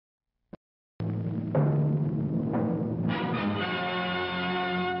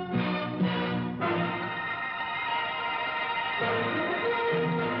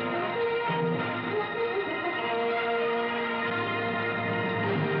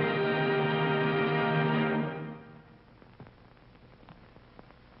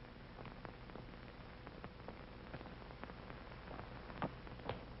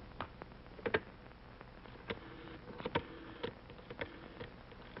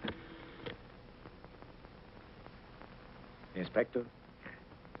Inspector,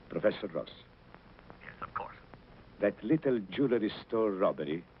 Professor Ross. Yes, of course. That little jewelry store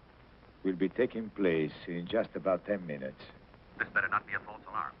robbery will be taking place in just about 10 minutes. This better not be a false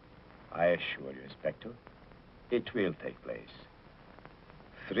alarm. I assure you, Inspector, it will take place.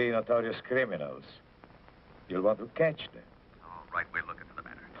 3 notorious criminals. You'll want to catch them. All right, we'll look into the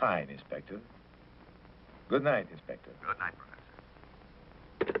matter. Fine, Inspector. Good night, Inspector. Good night,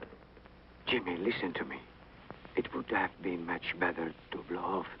 Professor. Jimmy, listen to me. It would have been much better to blow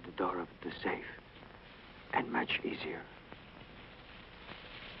off the door of the safe. And much easier.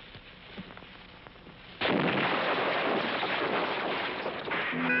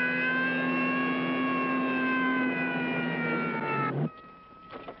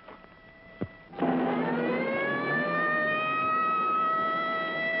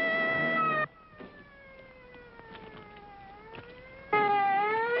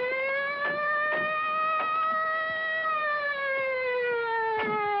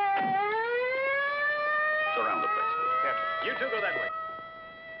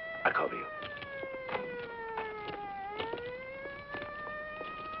 I'll cover you.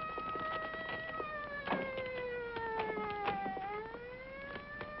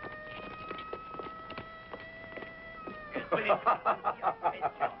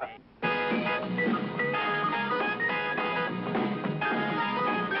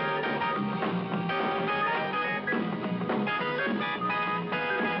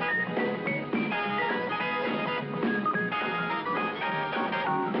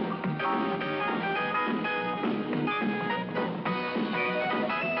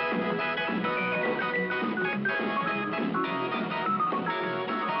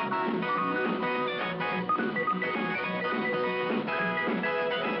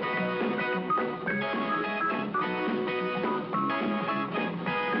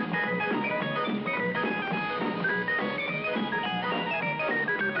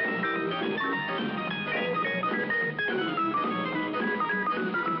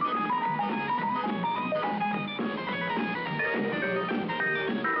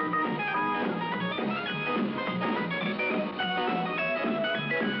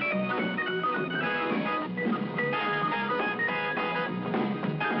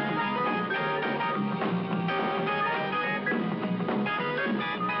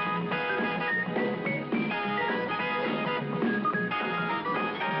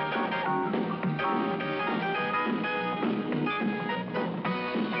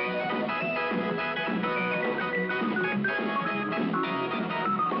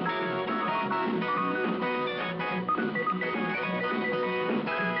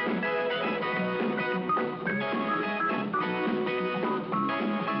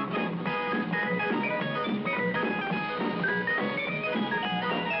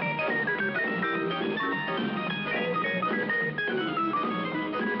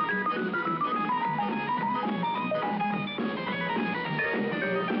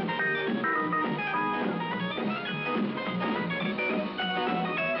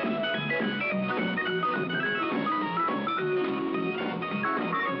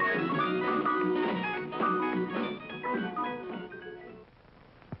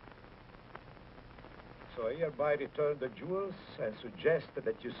 I hereby return the jewels and suggest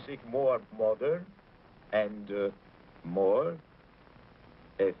that you seek more modern and more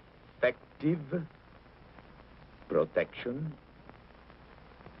effective protection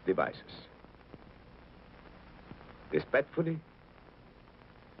devices. Respectfully,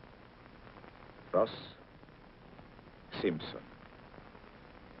 Ross Simpson,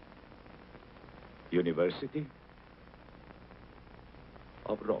 University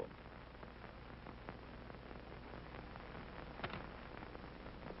of Rome.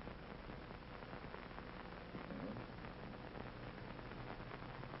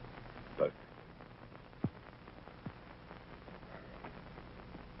 Perfect.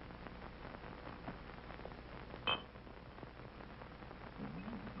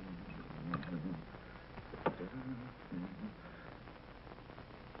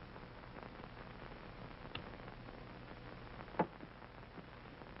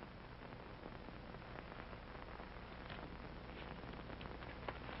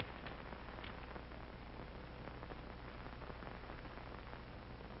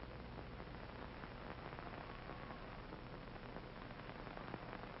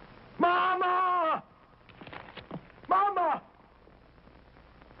 Mama! Mama!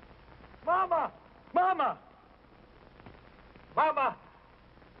 Mama! Mama! Mama!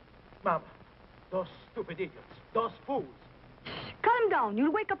 Mama! Those stupid idiots. Those fools. Calm down.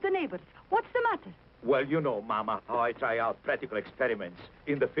 You'll wake up the neighbors. What's the matter? Well, you know, Mama, how I try out practical experiments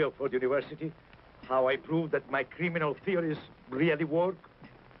in the field for the university. how I proved that my criminal theories really work?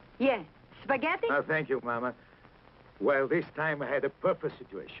 Yeah. Spaghetti? Oh, thank you, Mama. Well, this time I had a perfect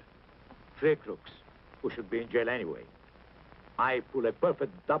situation. 3 crooks who should be in jail anyway. I pull a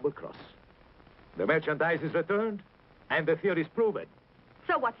perfect double cross. The merchandise is returned, and the theory is proven.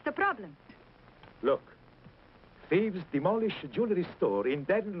 So what's the problem? Look, thieves demolish a jewelry store in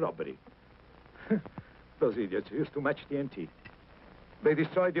deadly robbery. Those idiots used too much TNT. They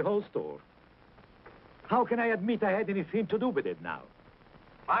destroyed the whole store. How can I admit I had anything to do with it now?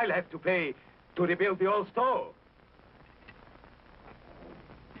 I'll have to pay to rebuild the whole store.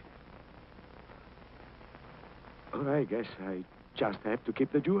 Oh, I guess I just have to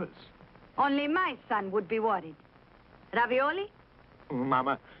keep the jewels. Only my son would be worried. Ravioli?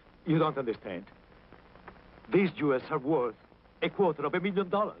 Mama, you don't understand. These jewels are worth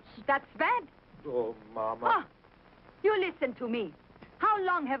 $250,000. That's bad. Oh, Mama. Oh, you listen to me. How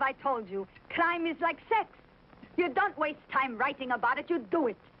long have I told you crime is like sex? You don't waste time writing about it, you do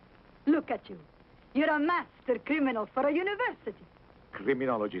it. Look at you. You're a master criminal for a university.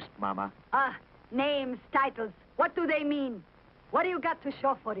 Criminologist, Mama. Ah, names, titles, what do they mean? What do you got to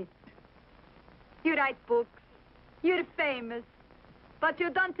show for it? You write books, you're famous, but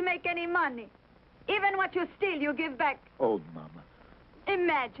you don't make any money. Even what you steal, you give back. Oh, Mama.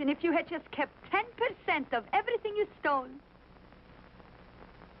 Imagine if you had just kept 10% of everything you stole.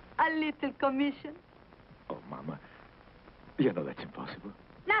 A little commission. Oh, Mama. You know that's impossible.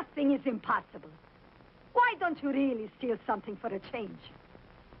 Nothing is impossible. Why don't you really steal something for a change?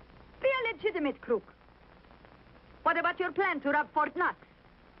 Be a legitimate crook. What about your plan to rob Fort Knox?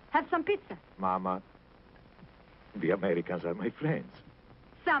 Have some pizza. Mama, the Americans are my friends.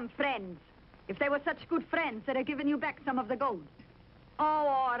 Some friends. If they were such good friends, they'd have given you back some of the gold. Oh,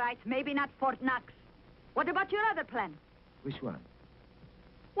 all right, maybe not Fort Knox. What about your other plan? Which one?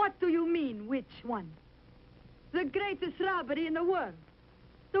 What do you mean, which one? The greatest robbery in the world.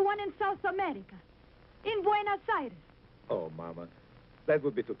 The one in South America. In Buenos Aires. Oh, Mama, that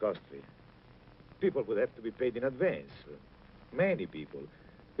would be too costly. People would have to be paid in advance. Many people.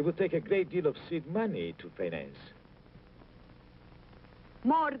 It would take a great deal of seed money to finance.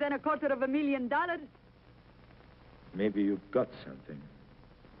 More than $250,000? Maybe you've got something.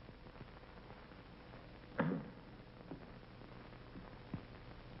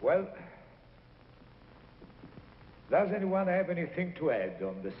 Well, does anyone have anything to add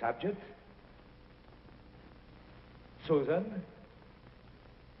on the subject? Susan?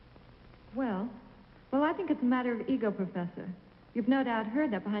 Well, I think it's a matter of ego, Professor. You've no doubt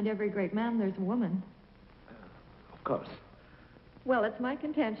heard that behind every great man there's a woman. Of course. Well, it's my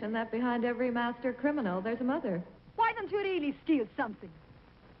contention that behind every master criminal there's a mother. Why don't you really steal something?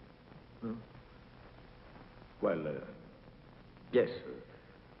 Well, yes.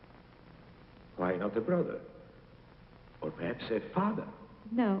 Why not a brother? Or perhaps a father?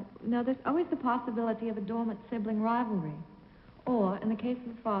 No, there's always the possibility of a dormant sibling rivalry. Or, in the case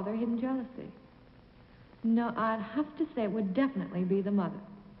of the father, hidden jealousy. No, I'd have to say it would definitely be the mother.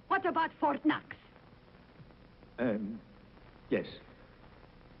 What about Fort Knox? Yes.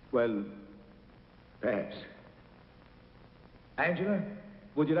 Well, perhaps. Angela,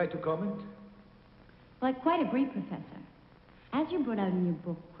 would you like to comment? Well, I quite agree, Professor. As you brought out in your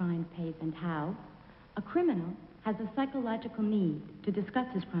book, Crime Pays and How, a criminal has a psychological need to discuss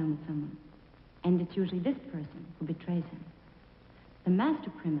his crime with someone. And it's usually this person who betrays him. The master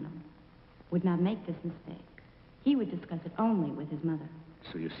criminal would not make this mistake. He would discuss it only with his mother.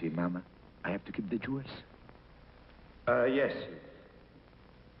 So you see, Mama, I have to keep the jewels. Yes.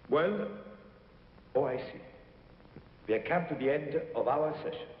 Well, I see. We have come to the end of our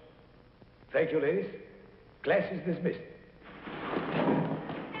session. Thank you, ladies. Class is dismissed.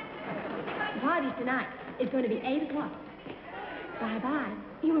 The party's tonight. It's going to be 8 o'clock. Bye-bye.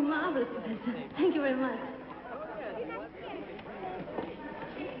 You were marvelous, Professor. Thank you very much.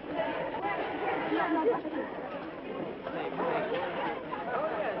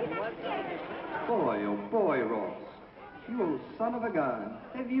 Boy, oh boy, Ross. You old son of a gun.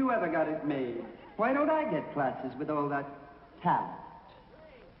 Have you ever got it made? Why don't I get classes with all that talent?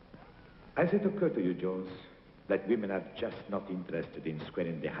 Has it occurred to you, Jones, that women are just not interested in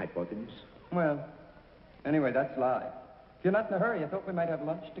squaring the hypotenuse? Well, anyway, that's a lie. If you're not in a hurry, I thought we might have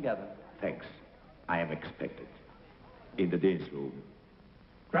lunch together. Thanks. I am expected. In the dean's room.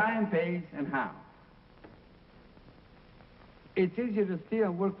 Crime pays and how? It's easier to steal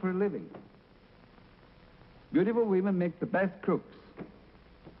and work for a living. Beautiful women make the best crooks.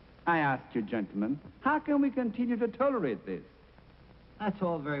 I ask you, gentlemen, how can we continue to tolerate this? That's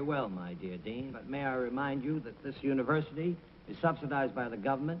all very well, my dear Dean, but may I remind you that this university is subsidized by the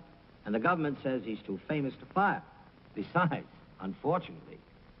government And the government says he's too famous to fire. Besides, unfortunately,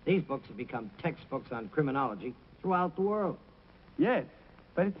 these books have become textbooks on criminology throughout the world. Yes,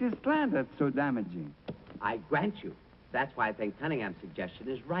 but it's his slant that's so damaging. I grant you. That's why I think Cunningham's suggestion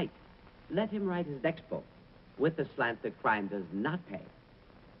is right. Let him write his next book with the slant that crime does not pay.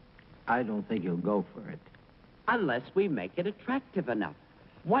 I don't think he'll go for it. Unless we make it attractive enough.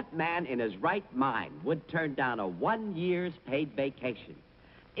 What man in his right mind would turn down a 1 year's paid vacation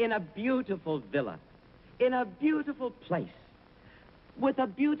in a beautiful villa, in a beautiful place, with a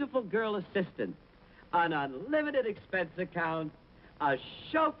beautiful girl assistant, an unlimited expense account, a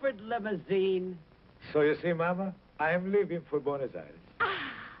chauffeured limousine? So you see, Mama, I am leaving for Buenos Aires.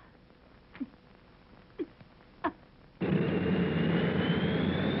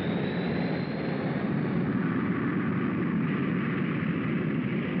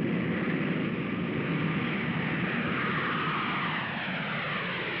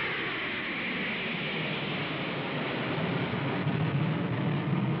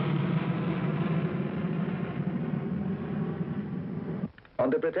 On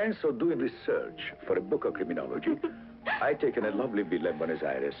the pretense of doing research for a book of criminology, I taken a lovely villa in Buenos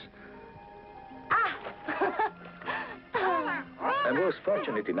Aires. And was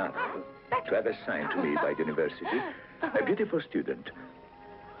fortunate enough to have assigned to me by the university a beautiful student.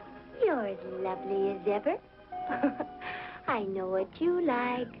 You're as lovely as ever. I know what you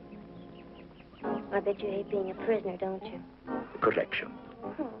like. I bet you hate being a prisoner, don't you? Correction.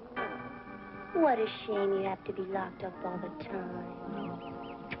 Oh, what a shame you have to be locked up all the time.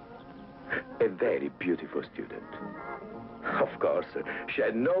 A very beautiful student. Of course, she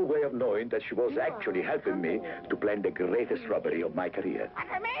had no way of knowing that she was actually helping me to plan the greatest robbery of my career. One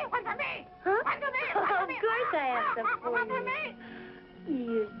for me, one for me. Huh? One for me, one for me. Of course I have some for you. One for me.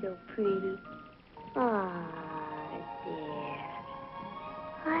 You're so pretty. Ah, dear.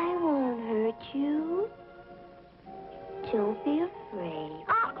 I won't hurt you. Don't be afraid.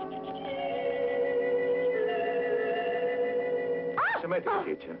 What's the matter,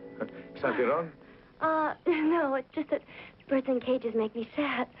 Leticia? Something wrong? No, it's just that birds in cages make me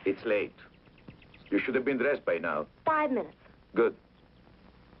sad. It's late. You should have been dressed by now. 5 minutes. Good.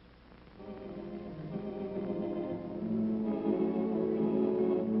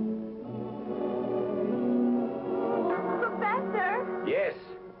 Professor? Yes,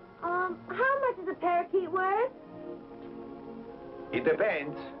 How much is a parakeet worth? it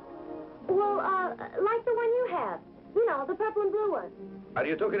depends. Well, like the one you have. You know, the purple and blue one. Are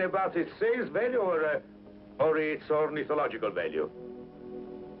you talking about its sales value or its ornithological value?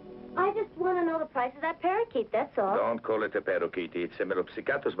 I just want to know the price of that parakeet, that's all. Don't call it a parakeet. It's a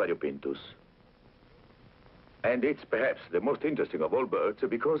Melopsicatus variopintus. And it's perhaps the most interesting of all birds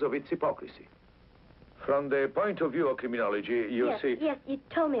because of its hypocrisy. From the point of view of criminology, you'll see... Yes, you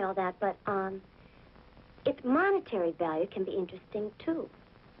told me all that, but, its monetary value can be interesting, too.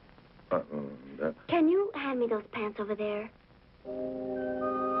 Can you hand me those pants over there?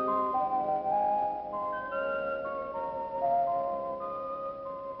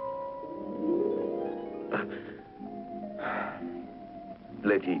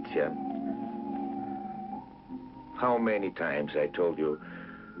 Leticia, how many times I told you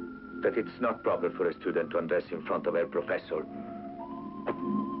that it's not proper for a student to undress in front of her professor?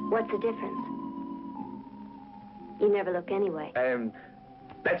 What's the difference? You never look anyway.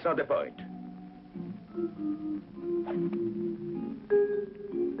 That's not the point.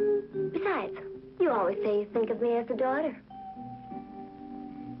 Besides, you always say you think of me as a daughter.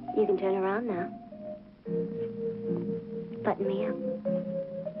 You can turn around now. Button me up.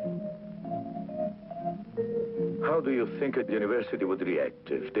 How do you think the university would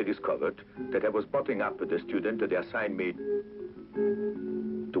react if they discovered that I was butting up the student that they assigned me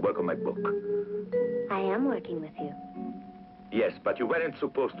to work on my book? I am working with you. Yes, but you weren't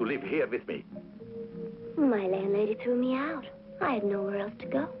supposed to live here with me. My landlady threw me out. I had nowhere else to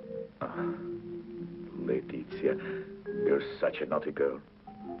go. Leticia, you're such a naughty girl.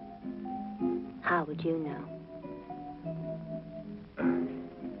 How would you know?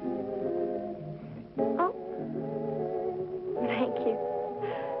 Oh. Thank you.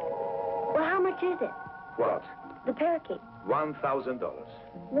 Well, how much is it? What? The parakeet. $1,000.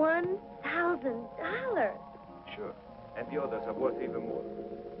 $1,000? Sure. And the others are worth even more.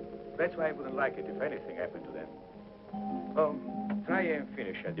 That's why I wouldn't like it if anything happened to them. Oh, try and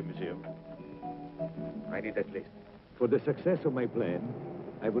finish at the museum. I need that list. For the success of my plan,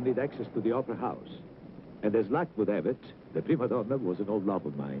 I would need access to the opera house. And as luck would have it, the prima donna was an old love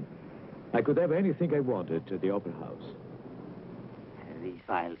of mine. I could have anything I wanted at the opera house. These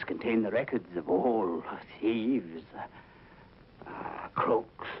files contain the records of all thieves,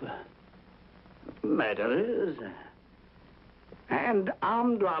 crooks, murderers and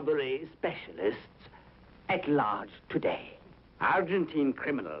armed robbery specialists at large today. Argentine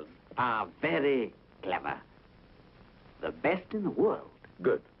criminals are very clever. The best in the world.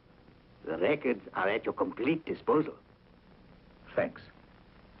 Good. The records are at your complete disposal. Thanks.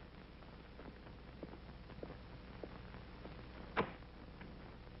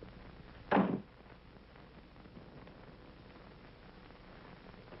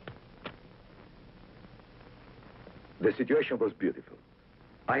 The situation was beautiful.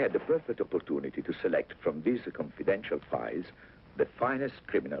 I had the perfect opportunity to select from these confidential files the finest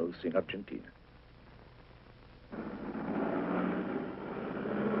criminals in Argentina.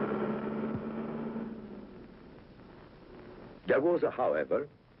 There was, however,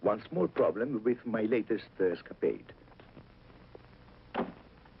 one small problem with my latest escapade.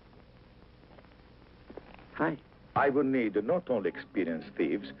 Hi. I would need not only experienced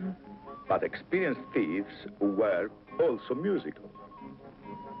thieves, but experienced thieves who were also musical.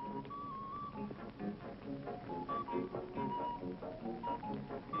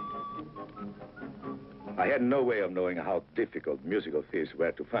 I had no way of knowing how difficult musical thieves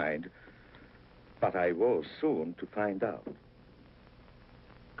were to find, but I was soon to find out.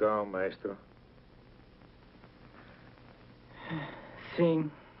 Come, maestro.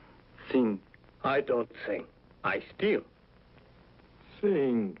 Sing. Sing. I don't sing. I steal.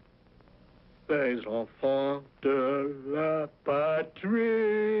 Sing. Les enfants de la patrie,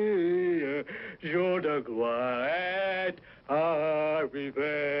 jour de gloire est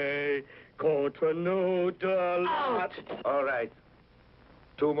arrivé contre nous de la... All right.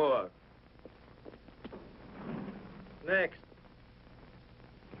 2 more. Next.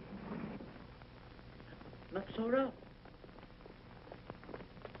 Not so rough.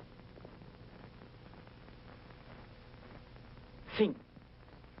 Sing.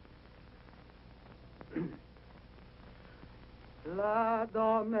 La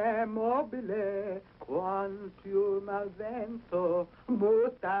donna mobile, quantum al vento,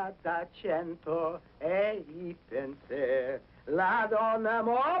 muta d'accento e i penser. La donna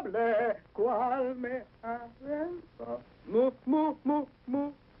mobile, qual me al vento, mu.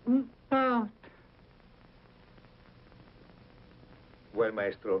 Out. Well,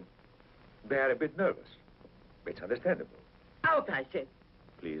 maestro, they are a bit nervous. It's understandable. Out, I said.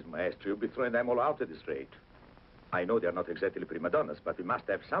 Please, maestro, you'll be throwing them all out at this rate. I know they're not exactly prima donnas, but we must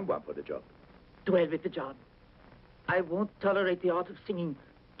have someone for the job. To hell with the job. I won't tolerate the art of singing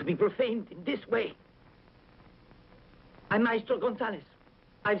to be profaned in this way. I'm Maestro Gonzalez.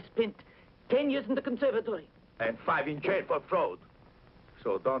 I've spent 10 years in the conservatory. And 5 in jail for fraud.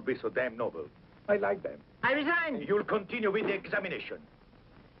 So don't be so damn noble. I like them. I resign. You'll continue with the examination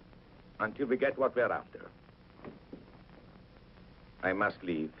until we get what we're after. I must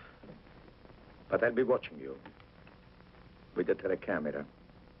leave, but I'll be watching you with the telecamera.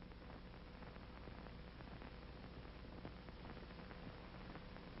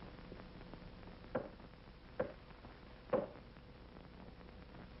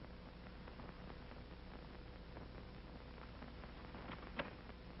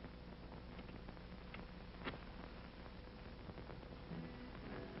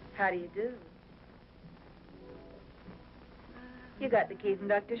 How do you do? You got the key from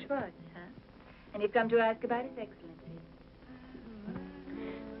Dr. Schwartz, huh? And you've come to ask about His Excellency.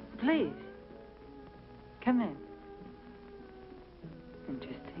 Please. Come in.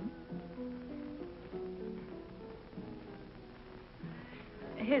 Interesting.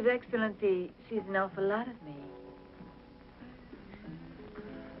 His Excellency sees an awful lot of me.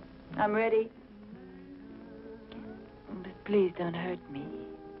 I'm ready. But please don't hurt me.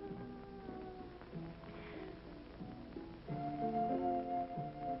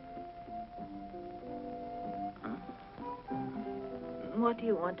 What do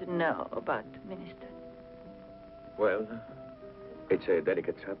you want to know about the minister? Well, it's a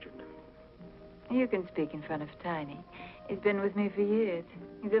delicate subject. You can speak in front of Tiny. He's been with me for years.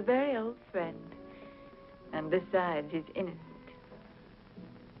 He's a very old friend. And besides, he's innocent.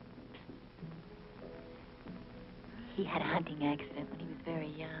 He had a hunting accident when he was very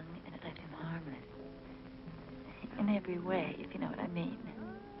young, and it left him harmless. In every way, if you know what I mean.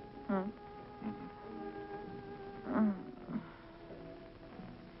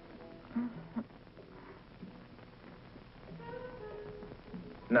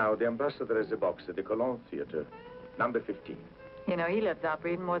 Now, the ambassador has a box at the Cologne Theater, number 15. You know, he loves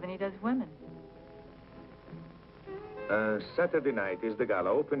opera even more than he does women. Saturday night is the gala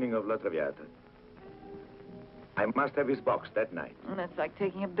opening of La Traviata. I must have his box that night. And that's like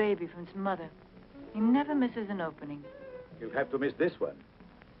taking a baby from its mother. He never misses an opening. You'll have to miss this one.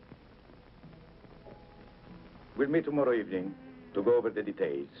 We'll meet tomorrow evening to go over the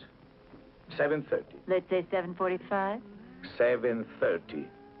details. 7:30. Let's say 7:45. 7:30.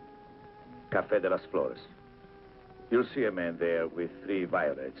 Café de las Flores. You'll see a man there with 3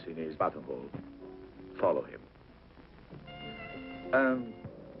 violets in his buttonhole. Follow him.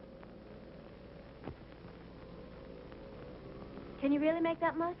 Can you really make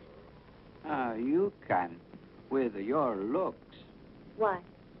that much? You can, with your looks. Why?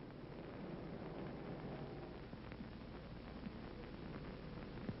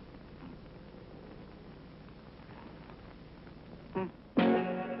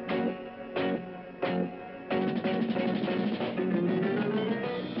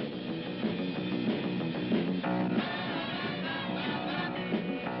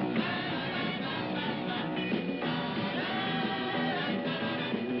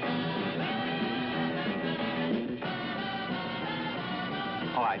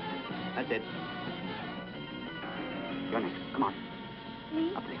 All right, that's it. You're next. Come on.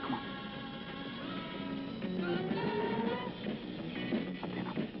 Me? Up there, come on. Up there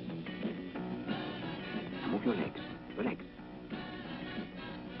now. Now move your legs. Your legs.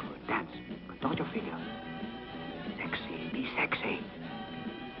 Good. Dance. Contort your figure. Sexy. Be sexy.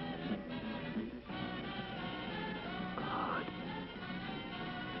 Good.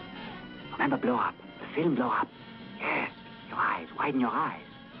 Remember, blow up. The film blow up. Yes. Your eyes. Widen your eyes.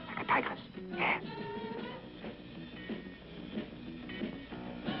 Like a tigress. Yes.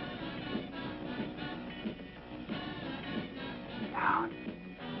 Down.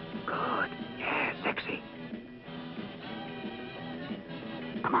 Good. Yeah, sexy.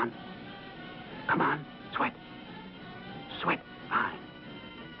 Come on. Come on. Sweat. Sweat. Fine.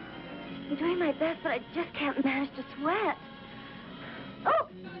 I'm doing my best, but I just can't manage to sweat. Oh!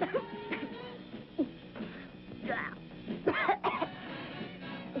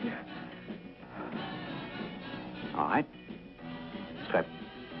 All right. Strip.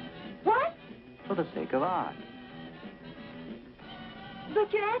 What? For the sake of art.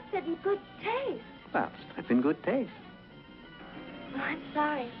 But your ad said in good taste. Well, strip in good taste. Oh, I'm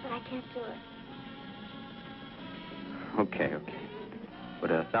sorry, but I can't do it. Okay.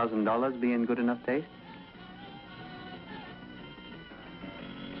 Would $1,000 be in good enough taste?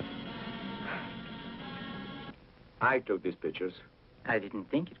 I took these pictures. I didn't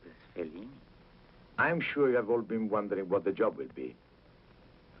think it was Fellini. I'm sure you have all been wondering what the job will be.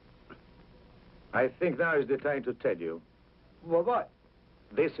 I think now is the time to tell you. Well, what?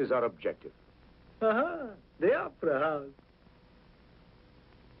 This is our objective. The opera house.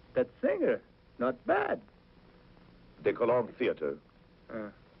 That singer, not bad. The Cologne Theater.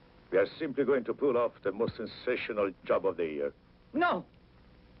 We are simply going to pull off the most sensational job of the year. No.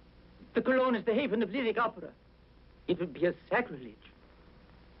 The Cologne is the haven of lyric opera. It would be a sacrilege.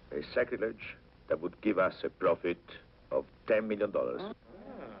 A sacrilege that would give us a profit of $10 million.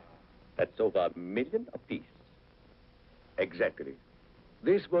 That's over $1 million apiece. Exactly.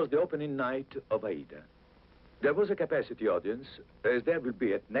 This was the opening night of Aida. There was a capacity audience, as there will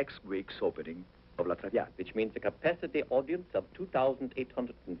be at next week's opening of La Traviata. Which means a capacity audience of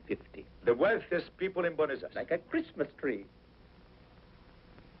 2,850. The wealthiest people in Buenos Aires. Like a Christmas tree.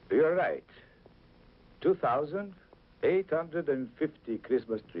 You're right. 2,850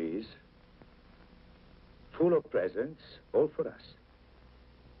 Christmas trees, full of presents, all for us.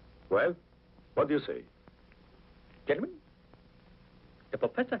 Well, what do you say? Gentlemen, the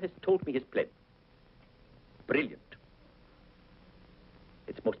professor has told me his plan. Brilliant.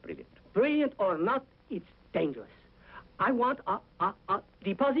 It's most brilliant. Brilliant or not, it's dangerous. I want a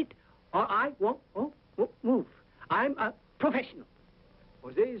deposit, or I won't move. I'm a professional.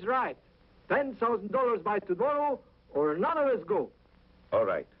 Jose is right. $10,000 by tomorrow, or none of us go. All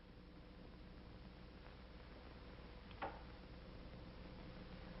right.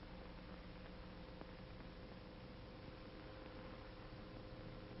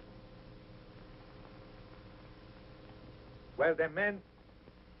 Well then, men,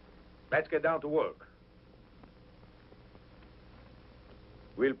 let's get down to work.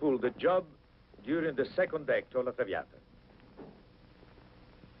 We'll pull the job during the second act of La Traviata.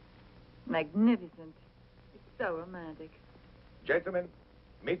 Magnificent. It's so romantic. Gentlemen,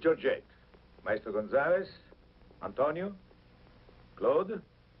 meet Georgette, Maestro Gonzalez, Antonio, Claude,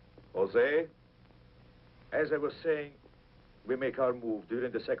 Jose. As I was saying, we make our move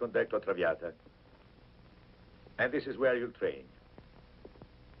during the second act of Traviata. And this is where you'll train.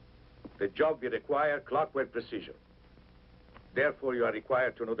 The job will require clockwork precision. Therefore, you are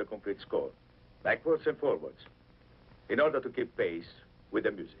required to know the complete score, backwards and forwards, in order to keep pace with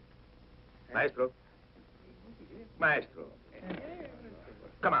the music. Maestro? Maestro.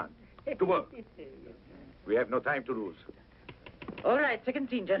 Come on, to work. We have no time to lose. All right, second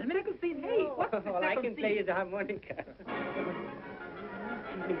scene, gentlemen. Second scene. Hey, what's the Well, I second can scene? play you the harmonica.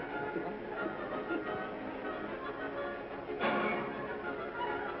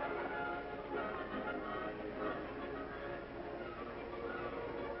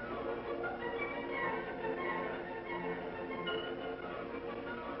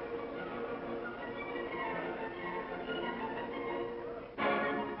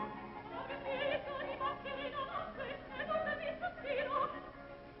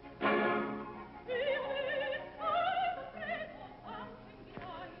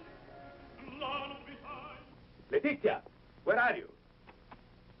 Leticia, where are you?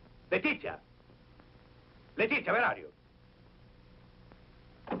 Leticia! Leticia, where are you?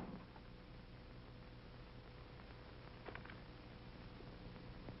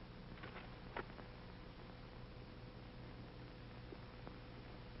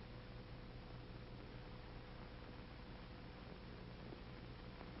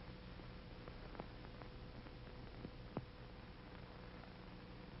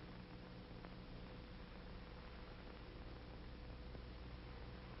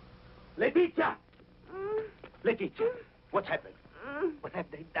 Leticia! Leticia, what's happened? What have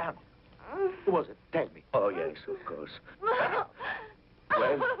they done? Who was it? Tell me. Oh, yes, of course. Well?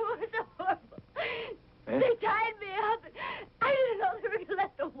 It was horrible. Eh? They tied me up. I didn't know they were going to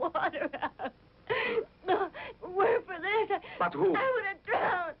let the water out. No, were for this, But who? I would have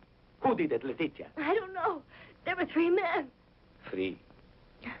drowned. Who did it, Leticia? I don't know. There were 3 men. 3.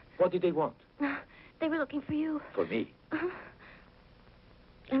 What did they want? They were looking for you. For me?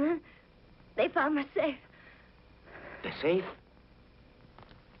 And then they found my safe. The safe?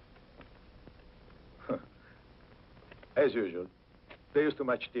 Huh. As usual, they used too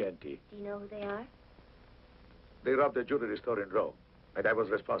much TNT. Do you know who they are? They robbed a jewelry store in Rome, and I was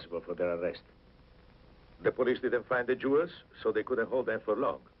responsible for their arrest. The police didn't find the jewels, so they couldn't hold them for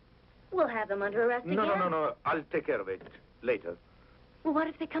long. We'll have them under arrest again. No. I'll take care of it later. Well, what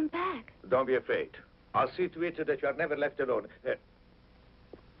if they come back? Don't be afraid. I'll see to it that you are never left alone.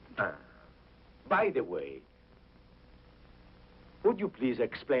 By the way, would you please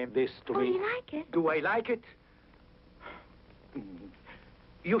explain this to me? Do you like it? Do I like it?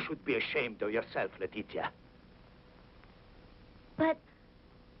 You should be ashamed of yourself, Leticia. But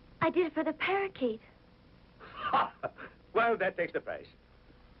I did it for the parakeet. Well, that takes the price.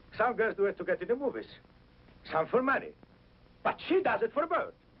 Some girls do it to get in the movies. Some for money. But she does it for a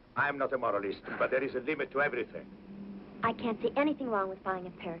bird. I'm not a moralist, but there is a limit to everything. I can't see anything wrong with buying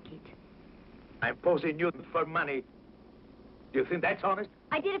a parakeet. I'm posing you for money. Do you think that's honest?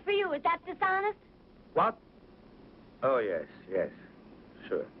 I did it for you. Is that dishonest? What? Oh, yes,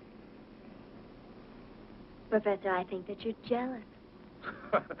 sure. Professor, I think that you're jealous.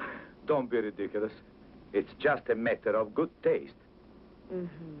 Don't be ridiculous. It's just a matter of good taste.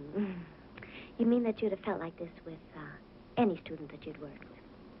 Mm-hmm. You mean that you'd have felt like this with any student that you'd worked with?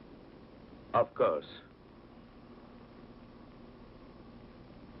 Of course.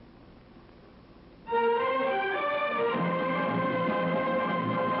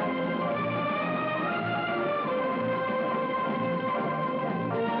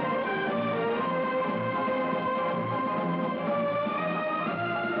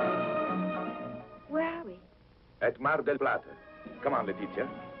 Where are we? At Mar del Plata. Come on, Leticia.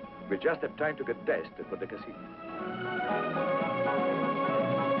 We just have time to get dressed for the casino.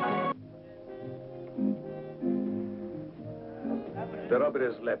 The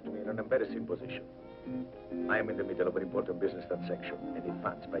robber has left me in an embarrassing position. I am in the middle of an important business transaction and need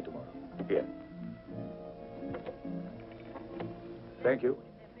funds by tomorrow. Here. Thank you.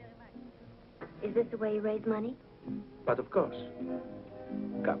 Is this the way you raise money? But of course.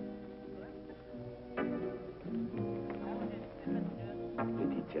 Come.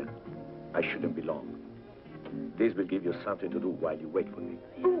 Leticia, I shouldn't be long. This will give you something to do while you wait for me.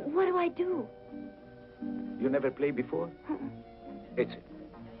 What do I do? You never played before? It's it.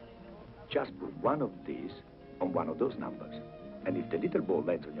 Just put one of these on one of those numbers. And if the little ball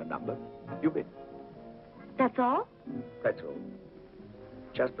lands on your number, you win. That's all? That's all.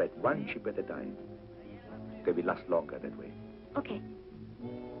 Just bet one chip at a time. They will last longer that way. Okay.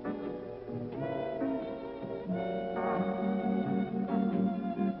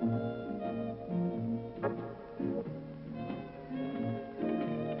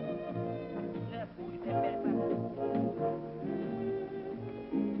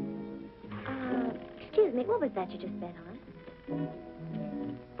 Excuse me, what was that you just bet on?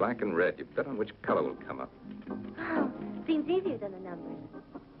 Black and red. You bet on which color will come up. Oh, seems easier than the numbers.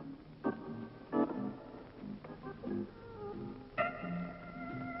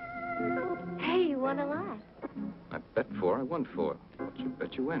 Hey, you won a lot. I bet 4, I won 4. What you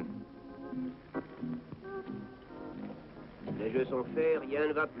bet you win? Les jeux sont faits, rien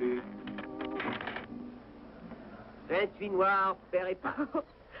ne va plus. 28 noirs, père et pas.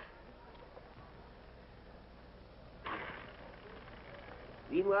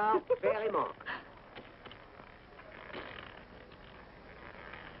 Huit noirs, père et manque.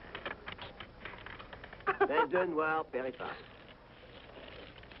 Deux noirs, père et pas.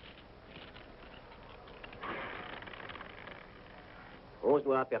 Onze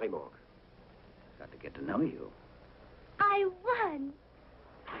noirs, père et manque. Got to get to know you. I won.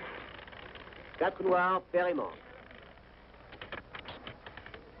 4 noirs, père et manque.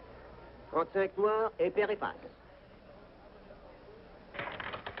 35 noirs et père et face.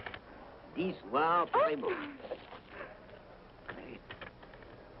 10 noirs, père et manque.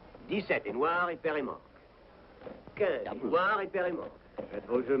 17 et noirs et père et manque. 15 et noirs et père et manque. Faites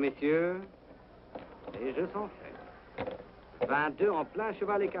vos jeux, messieurs. Les jeux sont faits. 22 en plein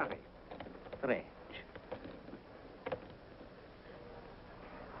cheval et carré. Strange.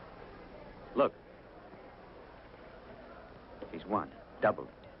 Look. He's won. Doubled.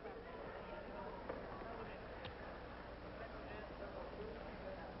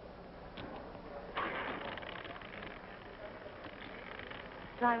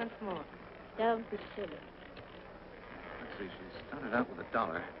 Try once more. Don't be silly. Let's see, she started out with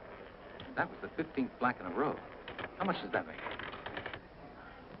 $1. That was the 15th black in a row. How much does that make?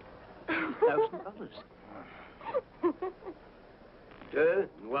 $1,000. Deux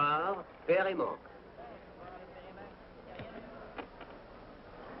noirs, père et manque.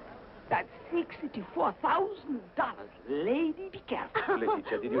 That's $64,000. Lady, be careful.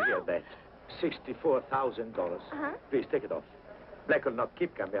 Leticia, did you hear that? $64,000. Uh-huh. Please take it off. Black will not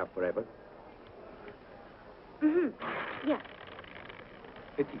keep coming up forever. Mm-hmm. Yeah.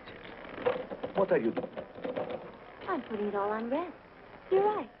 Leticia, what are you doing? I'm putting it all on red. You're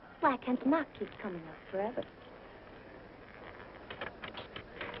right. Black can not keep coming up forever.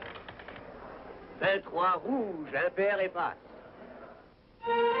 23 rouges, impair et passe.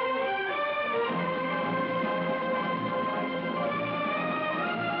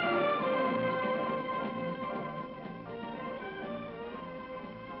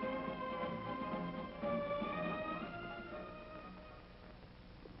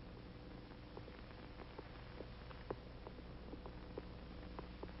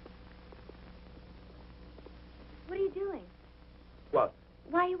 What are you doing? What?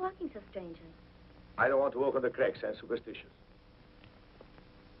 Why are you walking so strangely? I don't want to walk on the cracks and superstitious.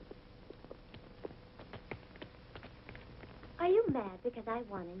 Are you mad because I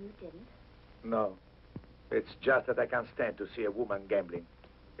won and you didn't? No. It's just that I can't stand to see a woman gambling.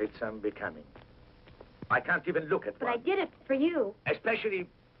 It's unbecoming. I can't even look at But one. I did it for you. Especially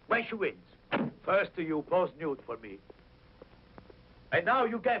when she wins. First you pose nude for me. And now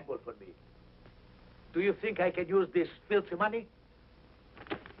you gamble for me. Do you think I can use this filthy money?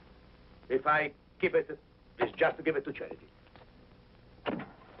 If I give it, it's just to give it to charity.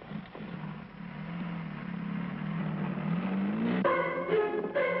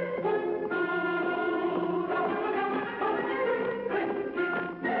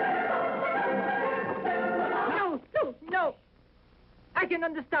 No. I can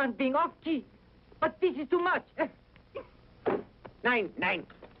understand being off key, but this is too much. Nine.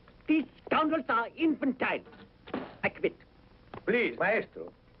 These scoundrels are infantile. I quit. Please,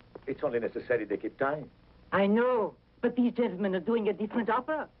 maestro. It's only necessary they keep time. I know, but these gentlemen are doing a different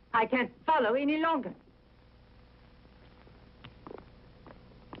opera. I can't follow any longer.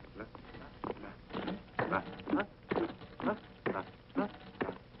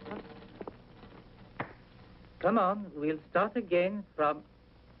 Come on, we'll start again from...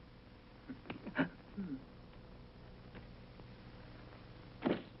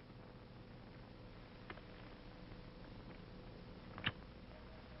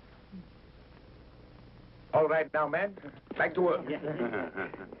 All right now, men. Back to work.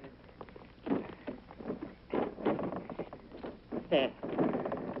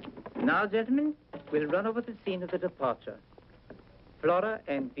 Now, gentlemen, we'll run over the scene of the departure. Flora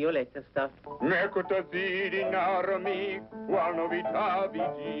and Violetta stuff. Ecco dignarmi, qual novità vi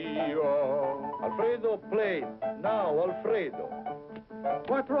dio. Alfredo, play. Now, Alfredo.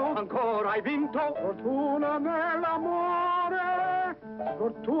 4, ancora hai vinto. Fortuna nell'amore,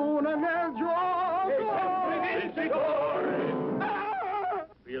 sfortuna nel gioco.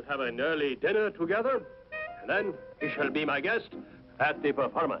 We'll have an early dinner together, and then he shall be my guest at the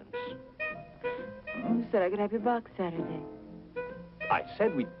performance. You said I could have your box Saturday. I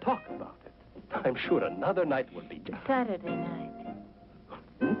said we'd talk about it. I'm sure another night will be just... Saturday night.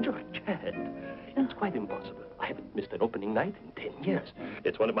 Georgette, quite impossible. I haven't missed an opening night in 10 years.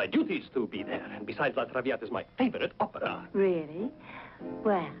 It's one of my duties to be there. And besides, La Traviata is my favorite opera. Really?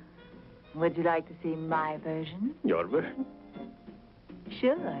 Well, would you like to see my version? Your version?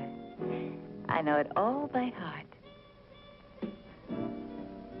 Sure. I know it all by heart.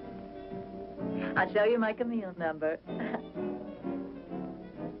 I'll show you my Camille number.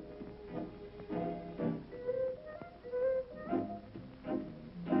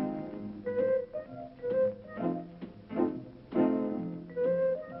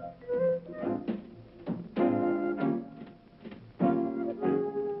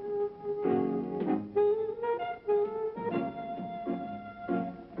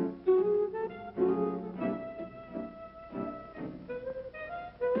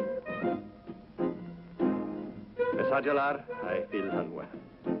 Sajalar, I feel unwell.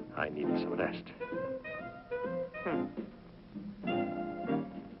 I need some rest.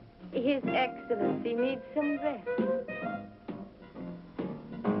 His Excellency needs some rest.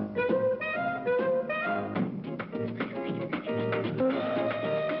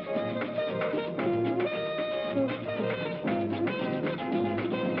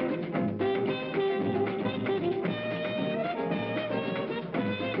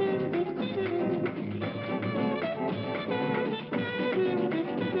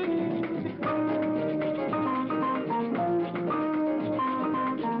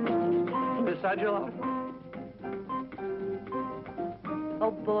 Sajalar? Oh,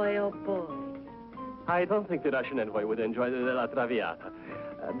 boy, oh, boy. I don't think the Russian envoy would enjoy the La Traviata.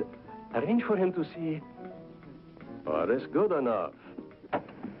 Arrange for him to see Boris Godunov.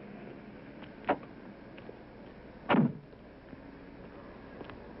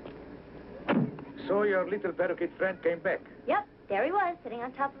 So your little parakeet friend came back. Yep, there he was, sitting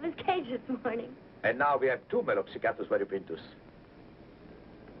on top of his cage this morning. And now we have 2 melopsicatus variopintus.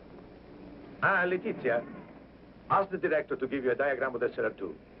 Ah, Leticia, ask the director to give you a diagram of the cellar,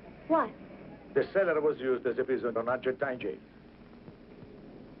 too. What? The cellar was used as a prison on Argentine jail.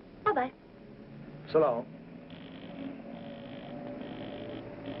 Bye-bye. So long.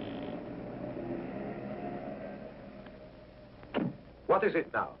 What is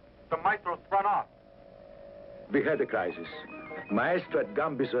it now? The maestro's run off. We had a crisis. Maestro had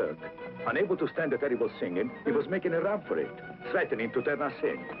gone berserk. Unable to stand the terrible singing, he was making a run for it, threatening to turn us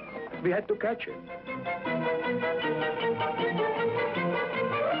in. We had to catch him.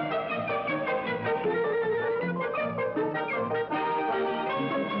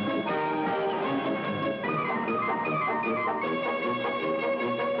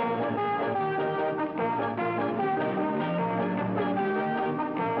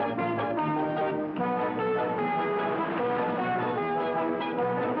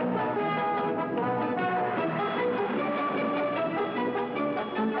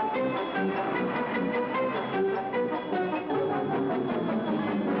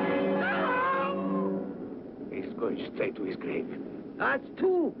 Straight to his grave. That's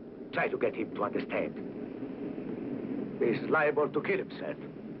 2. Try to get him to understand. He's liable to kill himself.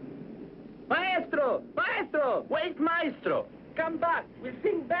 Maestro! Maestro! Wait, Maestro! Come back! We'll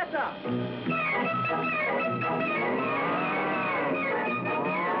sing better!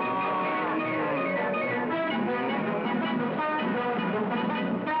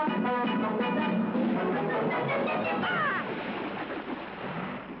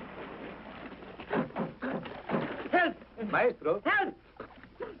 Maestro? Help!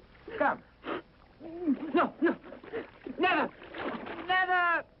 Come. No, no. Never!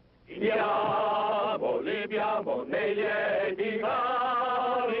 Never! Viviamo nei lieti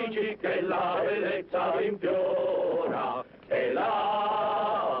carici che la bellezza impiora e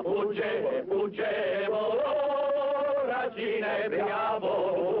la fuggevo l'ora ginebria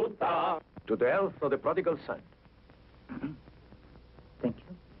voluta. To the health of the prodigal son. Thank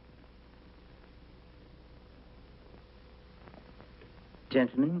you.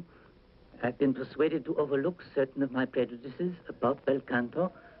 Gentlemen, I've been persuaded to overlook certain of my prejudices about bel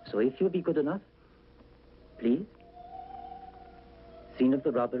canto, so if you'll be good enough, please. Scene of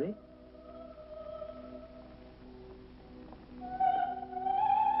the robbery.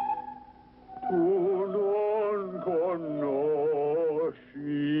 Tu non conosci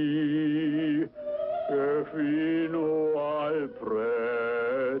che fino al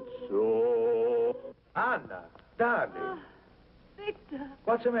prezzo. Anna, darling. Victor.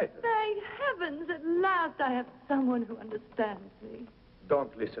 What's the matter? Thank heavens, at last I have someone who understands me.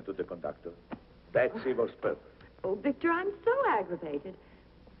 Don't listen to the conductor. Betsy was perfect. Oh, Victor, I'm so aggravated.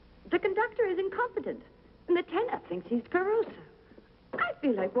 The conductor is incompetent, and the tenor thinks he's Caruso. I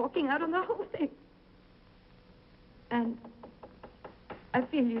feel like walking out on the whole thing. And I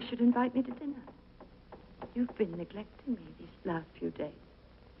feel you should invite me to dinner. You've been neglecting me these last few days.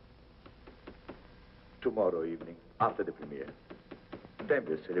 Tomorrow evening, after the premiere. Then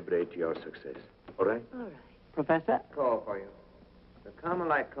we'll celebrate your success. All right? All right. Professor? Call for you. The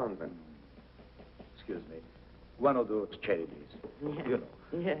Carmelite Convent. Excuse me. One of those charities. Yeah. You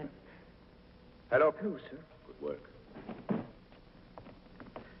know. Yeah. Hello, you, sir. Good work.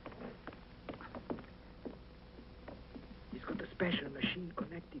 He's got a special machine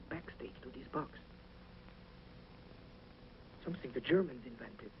connected backstage to this box. Something the Germans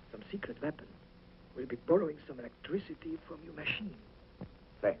invented, some secret weapon. We'll be borrowing some electricity from your machine.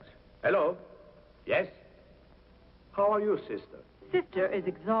 Thanks. Hello? Yes? How are you, sister? Sister is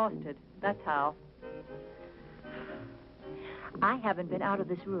exhausted. That's how. I haven't been out of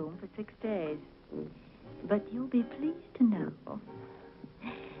this room for 6 days. But you'll be pleased to know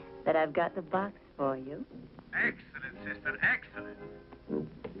that I've got the box for you. Excellent, sister, excellent.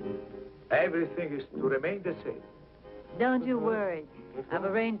 Everything is to remain the same. Don't you worry. I've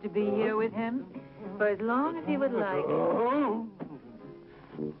arranged to be here with him for as long as he would like.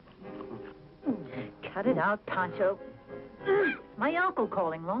 Cut it out, Pancho. My uncle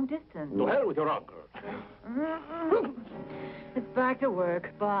calling long distance. To hell with your uncle. It's back to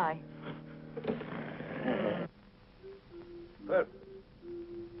work. Bye. Perfect.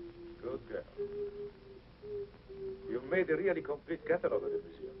 Good girl. You've made a really complete catalog of the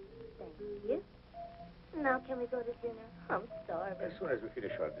museum. Thank you. Now can we go to dinner? I'm starving. As soon as we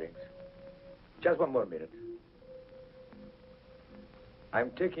finish our drinks. Just one more minute.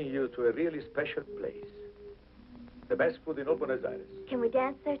 I'm taking you to a really special place. The best food in all Buenos Aires. Can we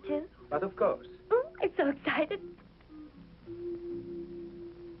dance there, too? But of course. Oh, I'm so excited.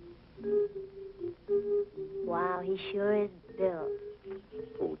 Wow, he sure is built.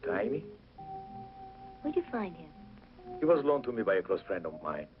 Oh, tiny. Where'd you find him? He was loaned to me by a close friend of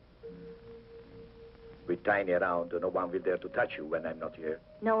mine. With Tiny around, no one will dare to touch you when I'm not here.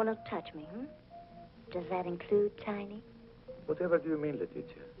 No one will touch me, hmm? Does that include Tiny? Whatever do you mean,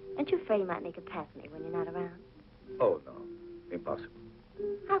 Leticia? Aren't you afraid he might make a pass at me when you're not around? Oh, no. Impossible.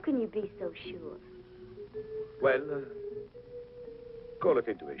 How can you be so sure? Well, call it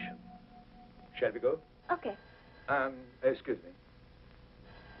intuition. Shall we go? Okay. Excuse me.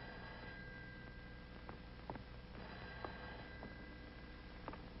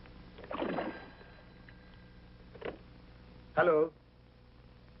 Hello?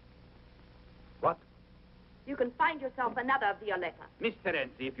 What? You can find yourself another of your letters. Miss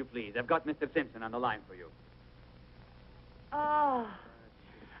Terenzi, if you please. I've got Mr. Simpson on the line for you. Oh,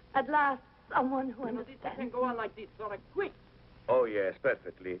 at last, someone who This understands. can go on like this, sort of quick. Oh, yes,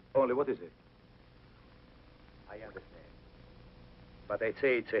 perfectly. Only what is it? I understand. But I'd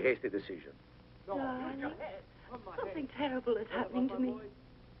say it's a hasty decision. Darling, something terrible is happening to me.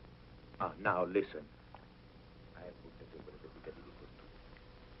 Ah, now listen. I have put the table at the Piccadilly foot.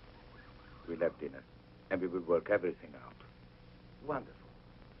 We'll have dinner, and we will work everything out. Wonderful.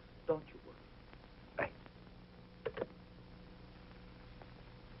 Don't you worry. Bye.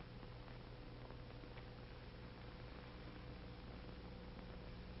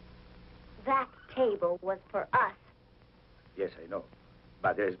 That table was for us. Yes, I know.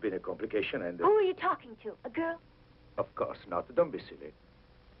 But there's been a complication and... Who are you talking to? A girl? Of course not. Don't be silly.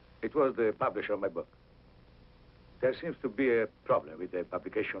 It was the publisher of my book. There seems to be a problem with the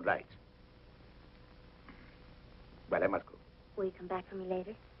publication rights. Well, I must go. Will you come back for me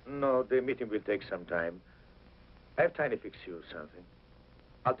later? No, the meeting will take some time. I have time to fix you something.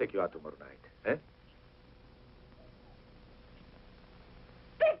 I'll take you out tomorrow night, eh?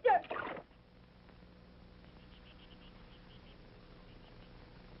 Victor!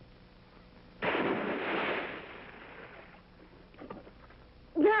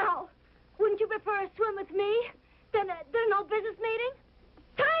 Now, wouldn't you prefer a swim with me than no business meeting?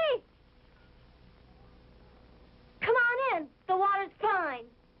 Tiny! Come on in. The water's fine.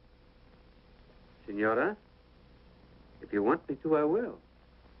 Senora, if you want me to, I will.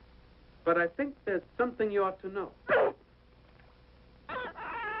 But I think there's something you ought to know.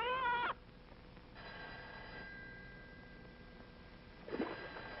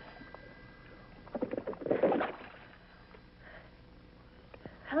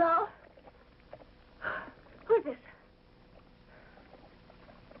 Hello? Who's this?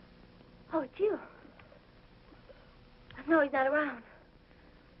 Oh, it's you. No, he's not around.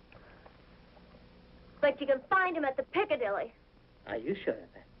 But you can find him at the Piccadilly. Are you sure of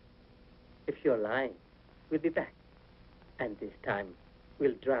that? If you're lying, we'll be back. And this time,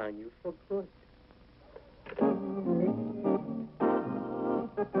 we'll drown you for good.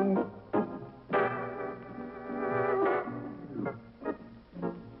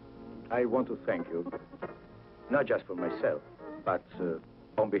 I want to thank you Not just for myself, but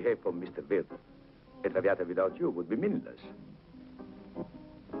on behalf of Mr. Wirt. A Traviata without you would be meaningless.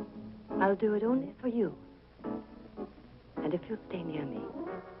 I'll do it only for you. And if you'll stay near me,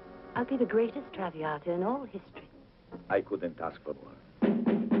 I'll be the greatest Traviata in all history. I couldn't ask for more.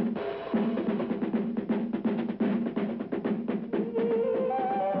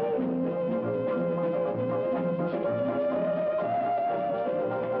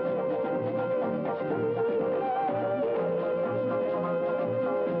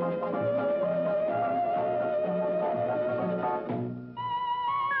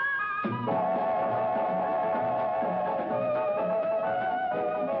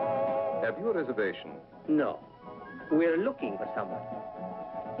 Have you a reservation? No. We're looking for someone.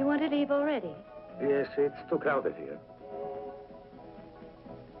 You want to leave already? Yes, it's too crowded here.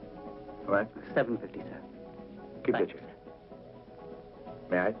 All right. 750, sir. Keep the change.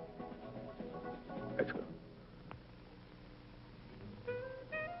 May I? Let's go.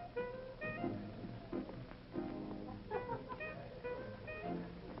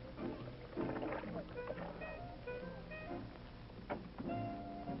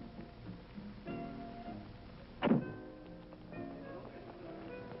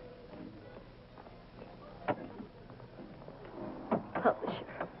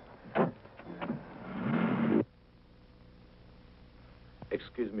 Publisher.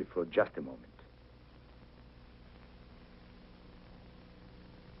 Excuse me for just a moment.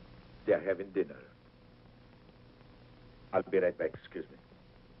 They are having dinner. I'll be right back. Excuse me.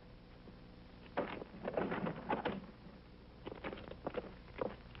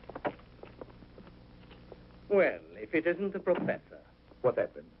 Well, if it isn't the professor. What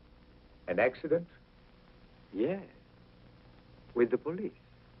happened? An accident? Yes. With the police.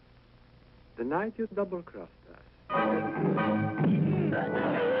 The night you double-crossed us.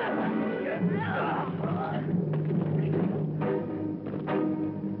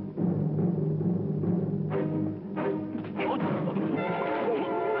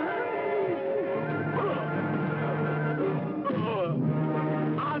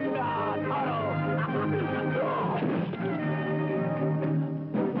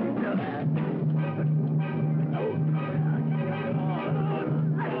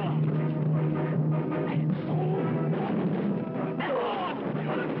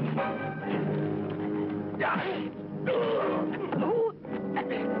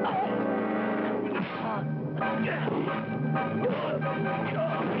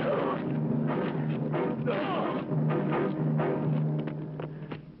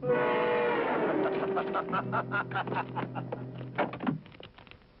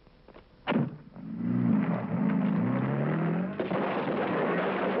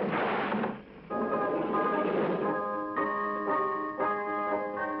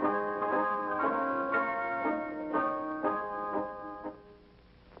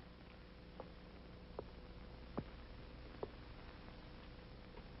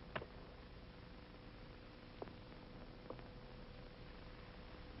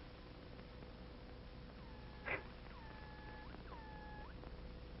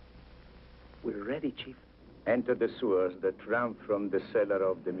 We're ready, Chief. Enter the sewers that run from the cellar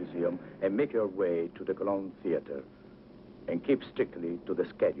of the museum and make your way to the Cologne Theater. And keep strictly to the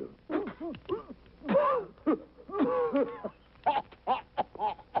schedule.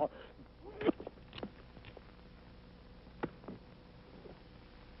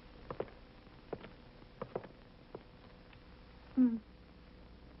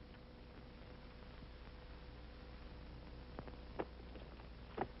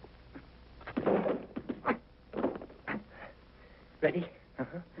 Ready?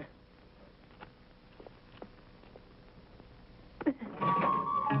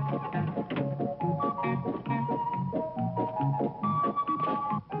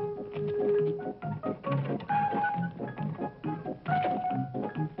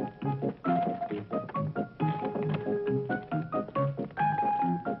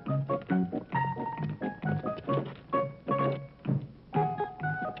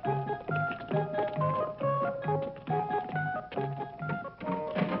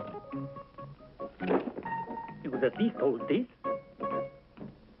 The thief told this.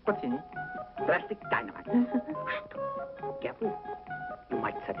 What's in it? Plastic dynamite. Careful. You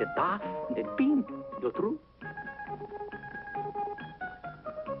might set it off and then bing, you're through.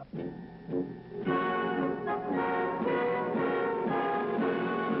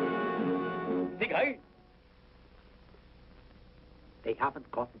 Sieg, they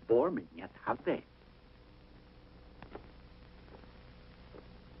haven't caught Borman yet, have they?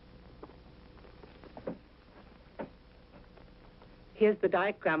 Here's the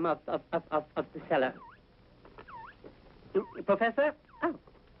diagram of the cellar. Professor? Oh.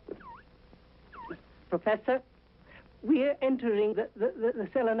 Professor, we're entering the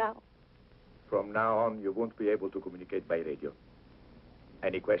cellar now. From now on, you won't be able to communicate by radio.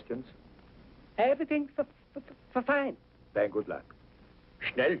 Any questions? Everything's fine. Then good luck.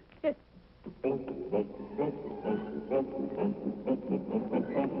 Schnell. Yes.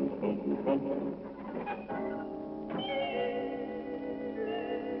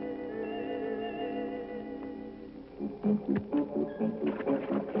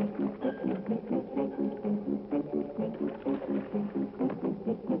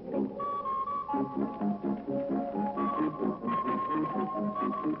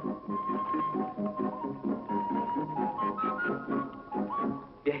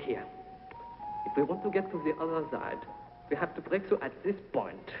 We're here. If we want to get to the other side, we have to break through at this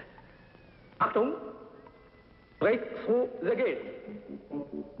point. Achtung! Break through the gate.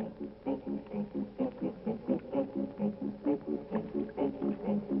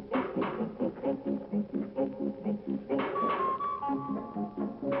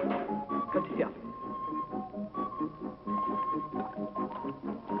 Leticia.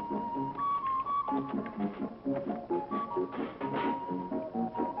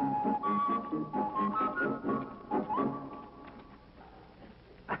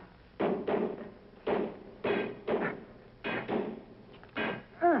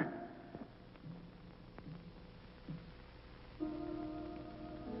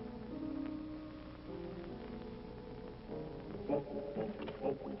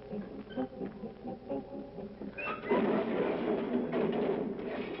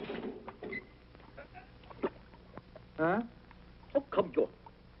 Huh? Oh, come on.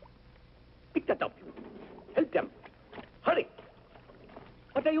 Pick that up, you. Help them. Hurry.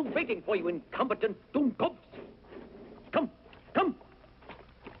 What are you waiting for, you incompetent Dummkopf? Come, come.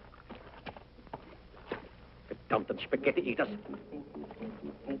 Verdammten Spaghetti eaters.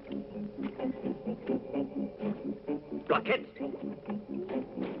 Blockheads.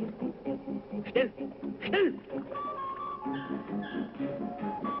 Schnell, schnell.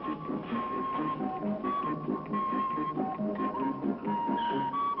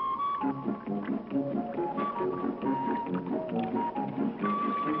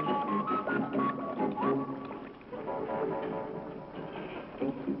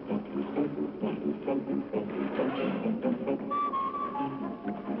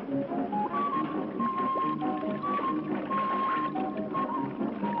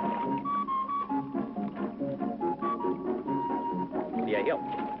 Yeah, here.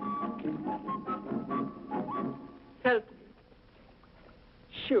 Help.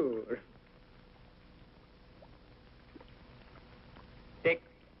 Sure. Dick.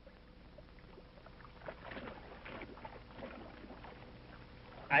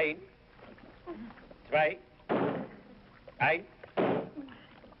 Ein. Zwei. Ein.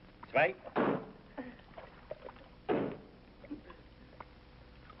 Zwei.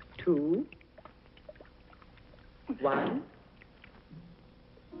 2. 1.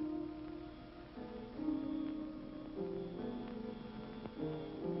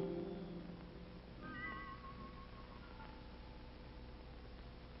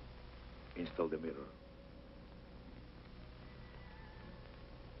 Install the mirror.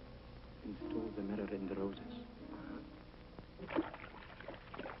 Install the mirror in the roses.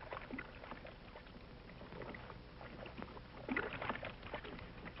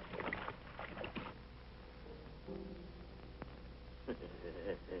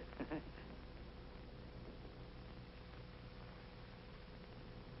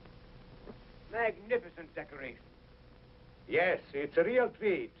 Magnificent decoration. Yes, it's a real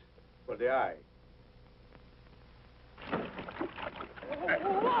treat for the eye.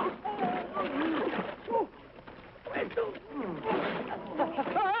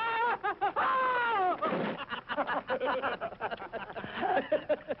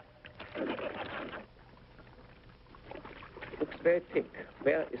 Looks very thick.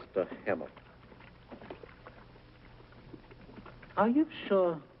 Where is the hammer? Are you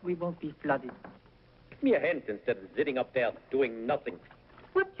sure we won't be flooded? Give me a hand instead of sitting up there doing nothing.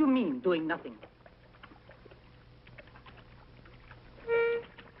 What do you mean, doing nothing?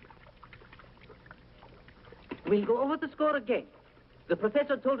 We'll go over the score again. The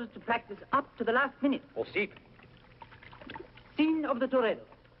professor told us to practice up to the last minute. Proceed. Scene of the Toredo.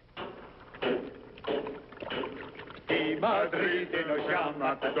 Di Madrid noi siamo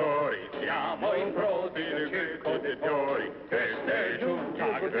attatori, siamo in prodi del circo dei fiori, che stai giunti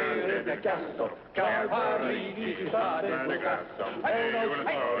a vedere del chiasso, che a Parigi ci sta del grasso, è una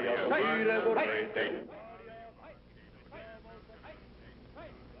storia, dire vorrete.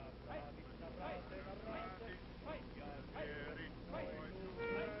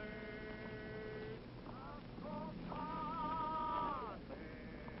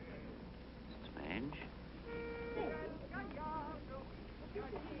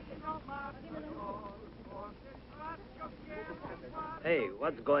 Hey,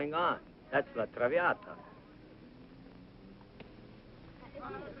 what's going on? That's La Traviata.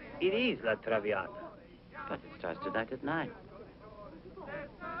 It is La Traviata. But it starts tonight at 9.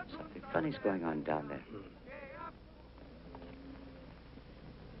 Something funny's going on down there.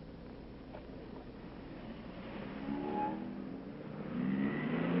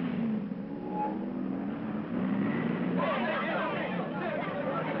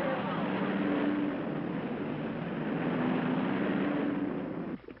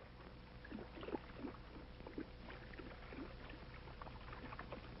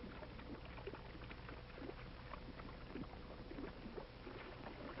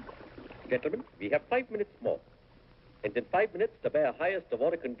 Gentlemen, we have 5 minutes more. And in 5 minutes, the bare highest the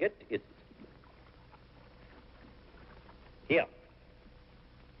water can get is... here.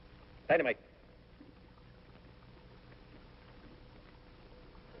 Dynamite.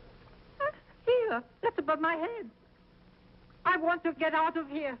 Here, that's above my head. I want to get out of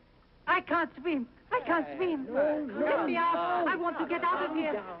here. I can't swim. I can't swim. Let me out. I want to get out of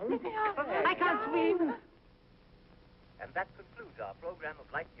here. Let me out. I can't swim. And that concludes our program of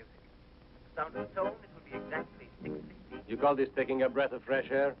light music. Sound and tone, it will be exactly 6:16. You call this taking a breath of fresh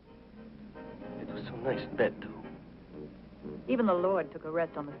air? It was so nice in bed, too. Even the Lord took a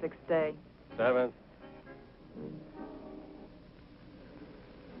rest on the 6th day. 7th.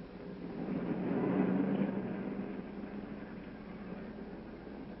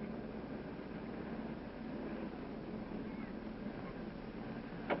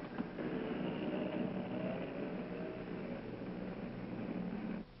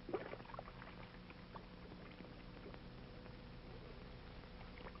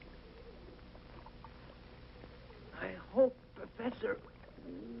 Professor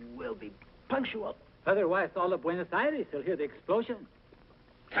will be punctual. Otherwise, all of Buenos Aires will hear the explosion.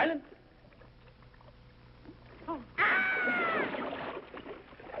 Silence! Oh.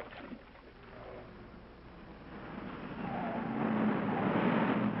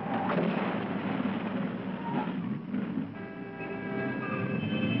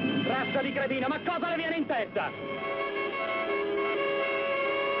 Razza di cretino, ma cosa le viene in testa?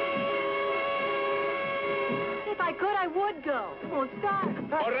 If I could, I would go. Oh, stop.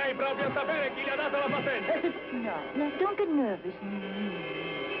 Vorrei proprio sapere chi le ha dato la patente. No, don't get nervous.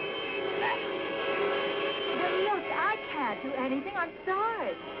 Well, look, I can't do anything. I'm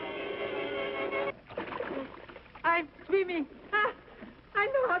sorry. I'm swimming. Ah, I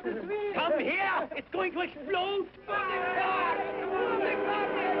know how to swim. Come here! It's going to explode!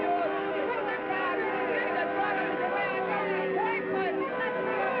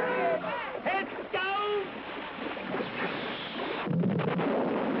 Head down!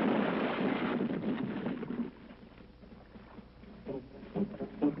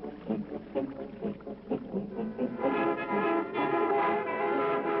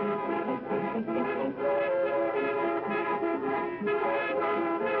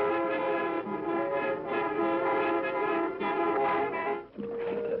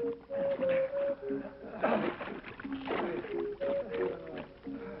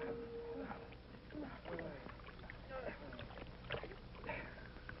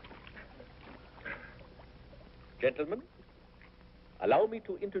 Gentlemen, allow me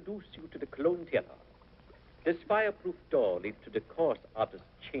to introduce you to the Cologne Theater. This fireproof door leads to the course artist's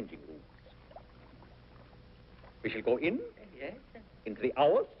changing rooms. We shall go in in 3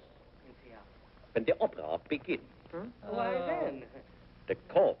 hours when the opera begins. Why then? The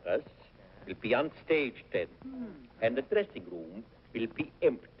chorus will be on stage then, and the dressing room will be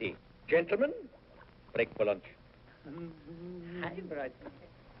empty. Gentlemen, break for lunch. Hi, Brazzi.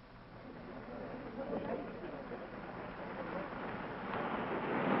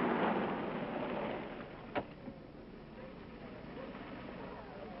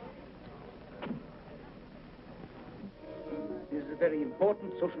 This is a very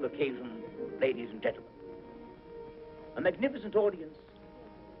important social occasion, ladies and gentlemen. A magnificent audience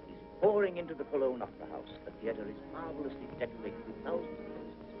is pouring into the Cologne Opera House. The theater is marvelously decorated with thousands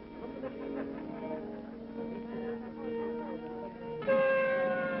of persons.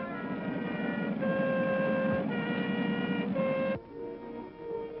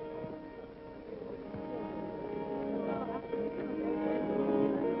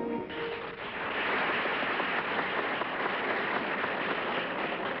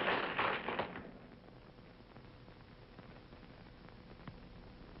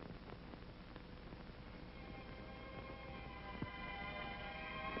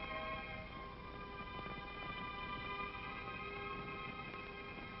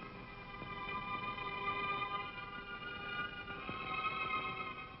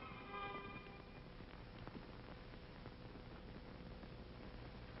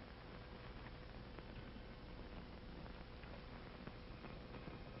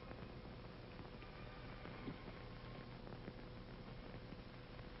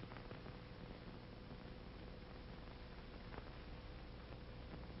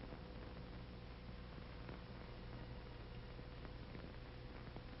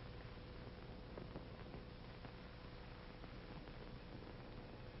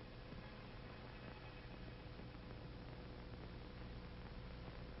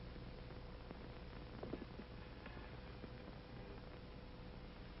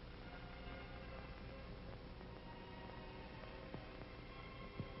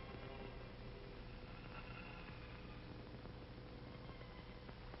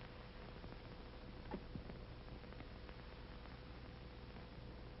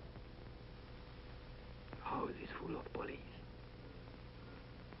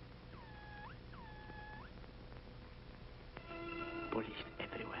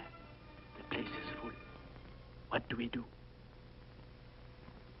 do we do?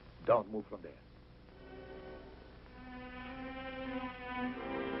 Don't move from there.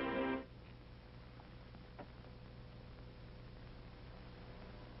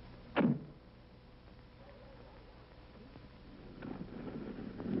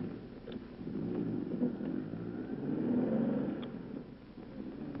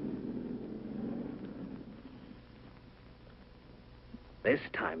 This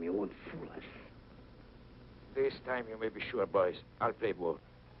time you won't fool us. This time you may be sure, boys. I'll play ball.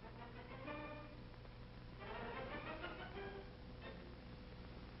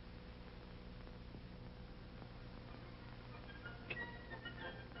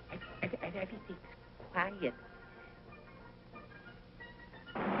 Everything's quiet.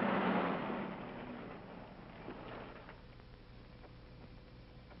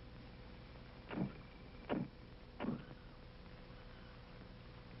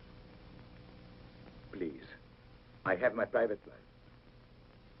 Please. I have my private life.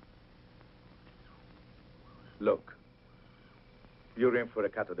 Look. You're in for a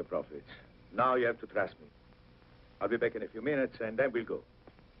cut of the profits. Now you have to trust me. I'll be back in a few minutes, and then we'll go.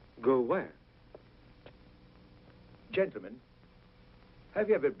 Go where? Gentlemen, have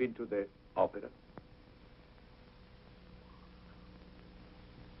you ever been to the opera?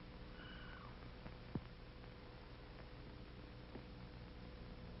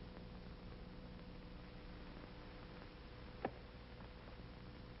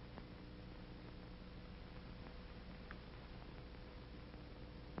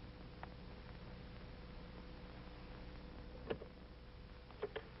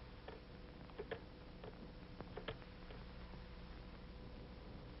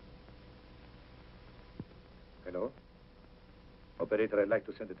 Hello? Operator, I'd like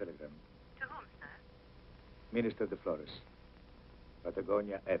to send a telegram. To whom, sir? Minister de Flores,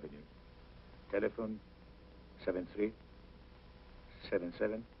 Patagonia Avenue. Telephone 73-77-787.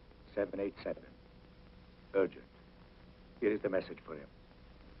 Urgent. Here is the message for him.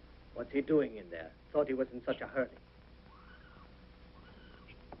 What's he doing in there? Thought he was in such a hurry.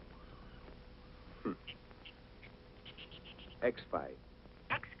 X5.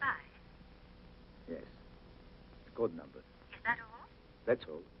 X5? Yes. Code number. Is that all? That's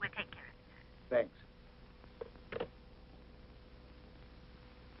all. We'll take care of it, sir. Thanks.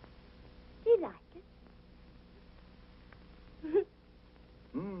 Do you like it?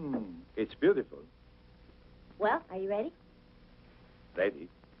 It's beautiful. Well, are you ready? Ready?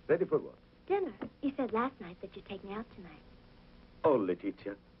 Ready for what? Dinner. You said last night that you'd take me out tonight. Oh,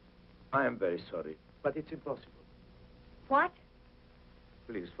 Leticia, I am very sorry, but it's impossible. What?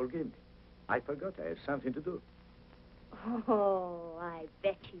 Please forgive me. I forgot I have something to do. Oh, I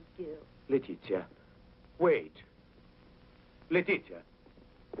bet you do. Leticia, wait. Leticia.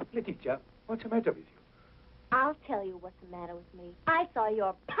 Leticia, what's the matter with you? I'll tell you what's the matter with me. I saw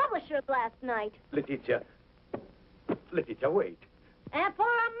your publisher last night. Leticia. Leticia, wait. And for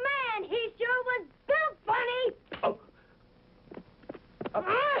a man, he sure was built funny.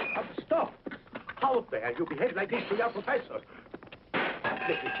 Stop. How dare you behave like this to your professor?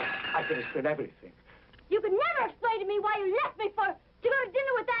 Leticia, I can explain everything. You could never explain to me why you left me to go to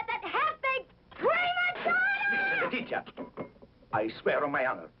dinner with that half-baked prima donna! Listen, Leticia, I swear on my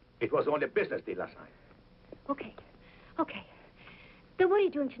honor, it was only a business deal last night. Okay. Then what are you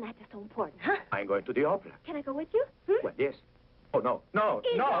doing tonight that's so important, huh? I'm going to the opera. Can I go with you? Well, yes. Oh, no. No.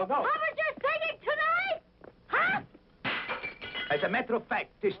 Is your publisher singing tonight? Huh? As a matter of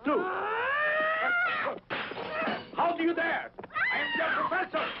fact, it's true. How do you dare? I am your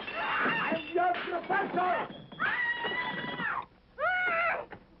professor. I am your professor.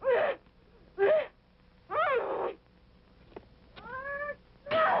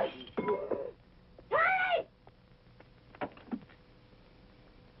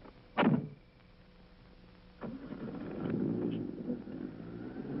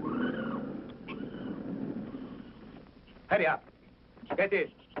 Hurry up. Get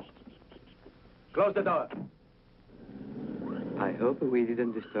in. Close the door. I hope we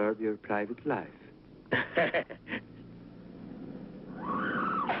didn't disturb your private life.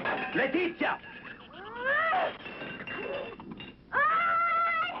 Leticia! I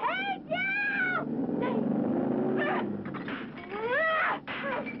hate you!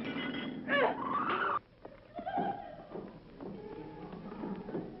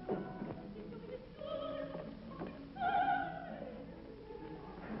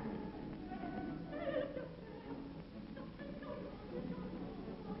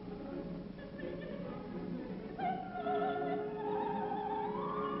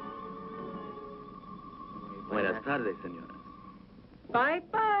 Buenas tardes, señora.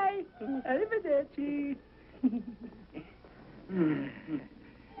 Bye-bye. Arrivederci.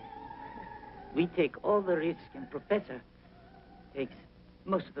 We take all the risk, and Professor takes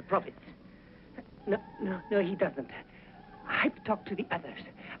most of the profits. No, he doesn't. I've talked to the others,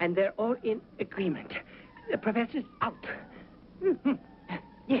 and they're all in agreement. The Professor's out.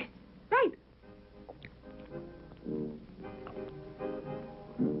 Yes, right.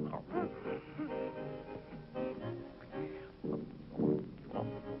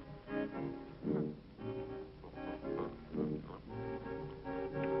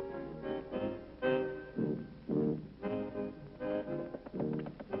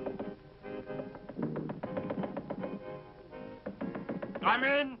 Come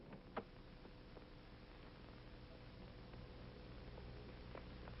in.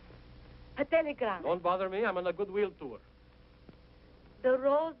 A telegram. Don't bother me. I'm on a goodwill tour. The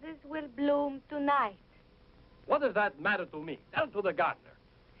roses will bloom tonight. What does that matter to me? Tell to the gardener.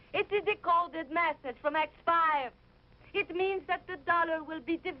 It's a decoded message from X5. It means that the dollar will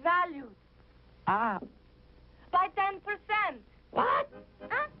be devalued. Ah. By 10%. What?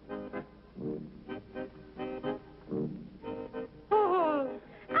 Huh? Oh.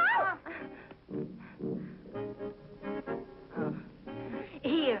 Ah.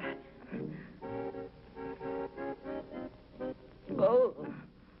 Here. Oh.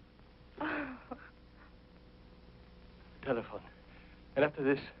 Telephone. And after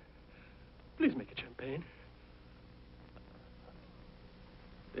this, please make it champagne.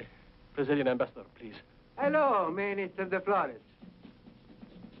 The Brazilian ambassador, please. Hello, Minister de Flores.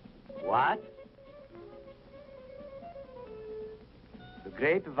 What? The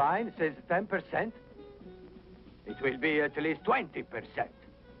grapevine says 10%. It will be at least 20%.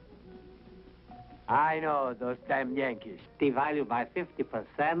 I know those damn Yankees. Devalue by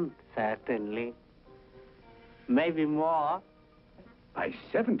 50%, certainly. Maybe more. By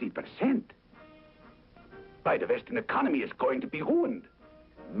 70%? Why, the Western economy is going to be ruined.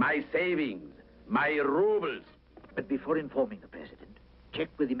 My savings, my rubles. But before informing the president, check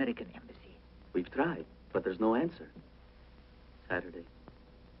with the American embassy. We've tried, but there's no answer. Saturday.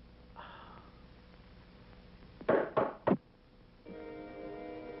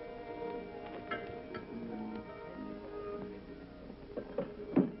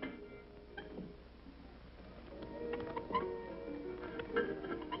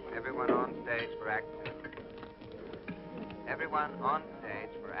 Everyone on stage for Act 2. Everyone on stage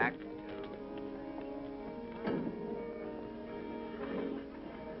for Act 2.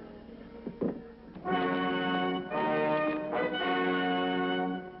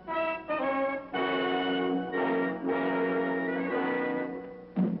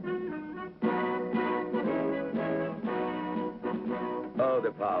 Oh,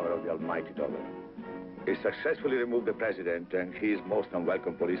 the power of the almighty dollar. He successfully removed the president and his most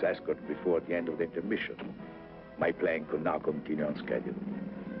unwelcome police escort before the end of the intermission. My plane could now continue on schedule.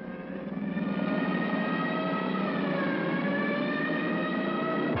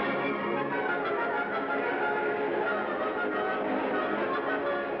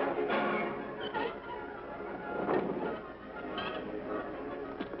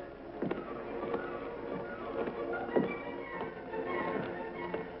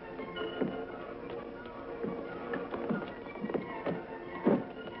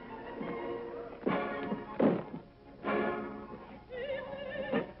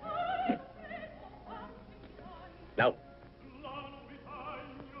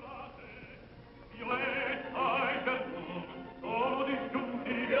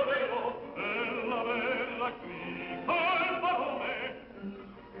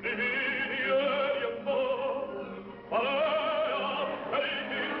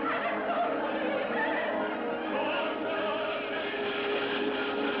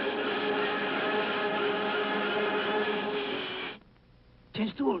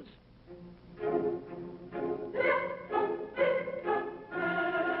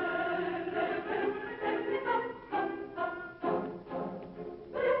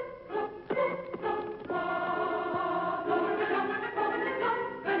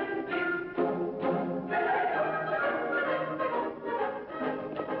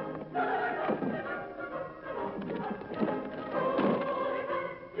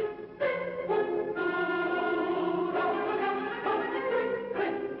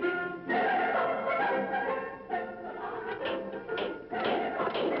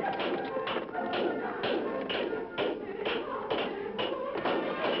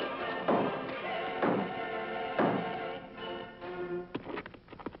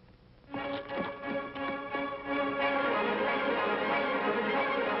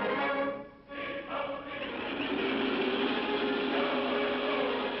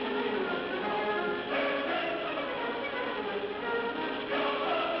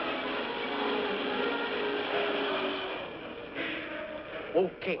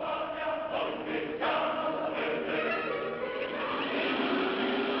 Okay.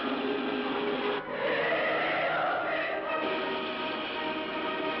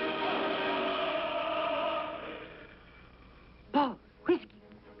 Paul, whiskey.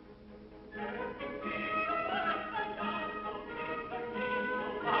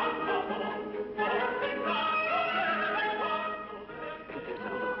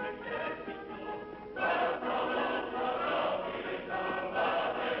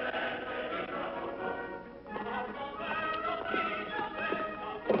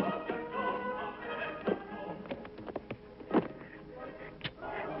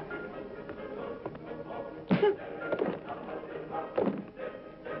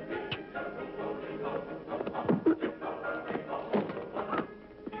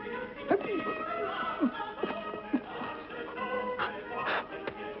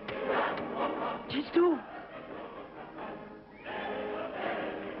 Just do.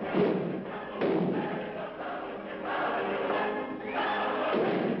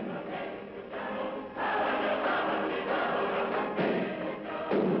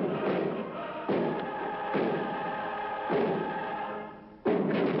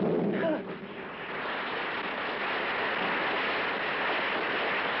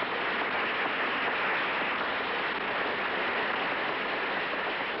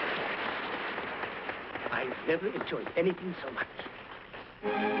 I've never enjoyed anything so much.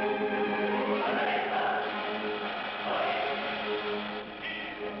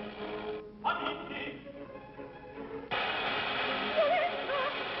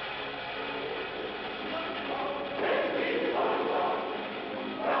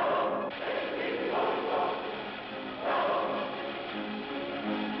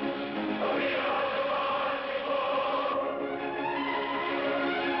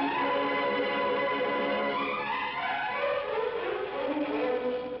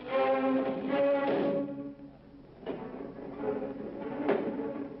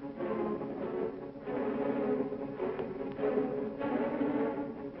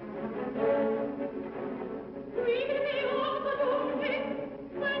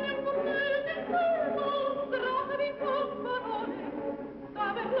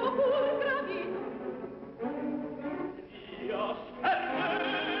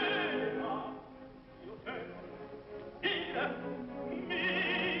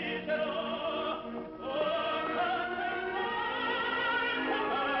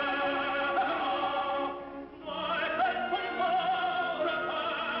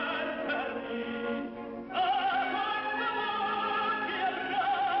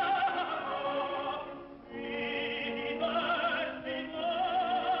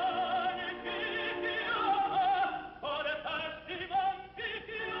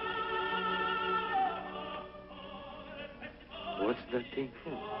 What's that thing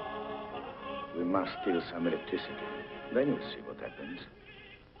for? We must steal some electricity. Then you'll see what happens.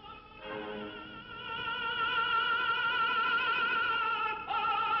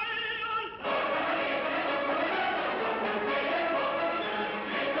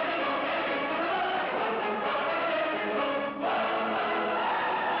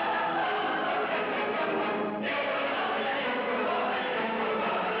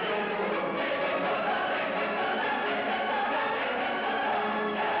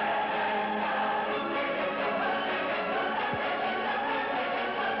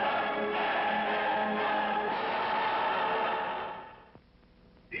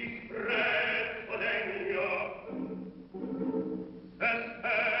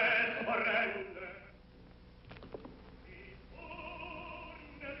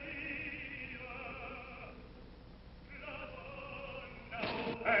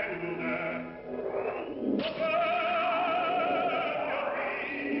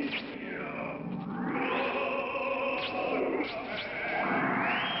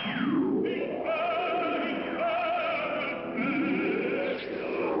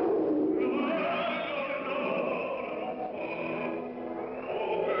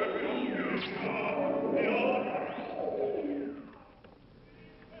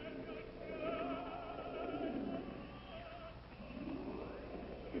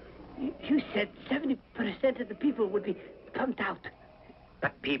 You said 70% of the people would be pumped out.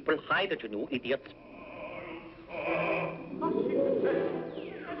 The people hide it, you know, idiots.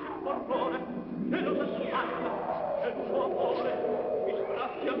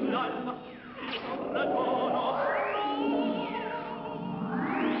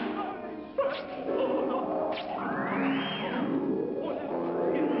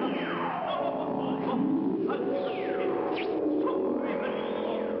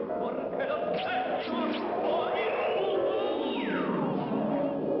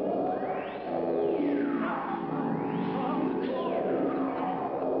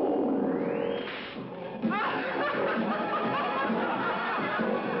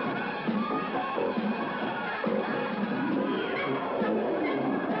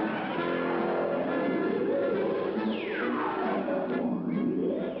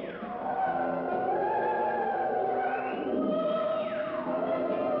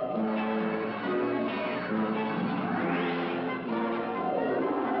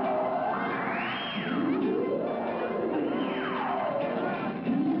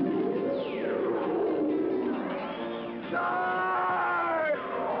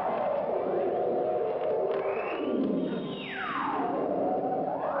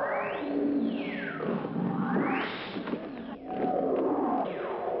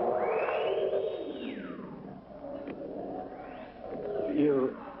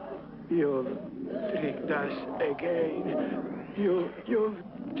 again. You've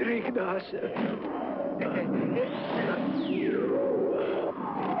tricked us.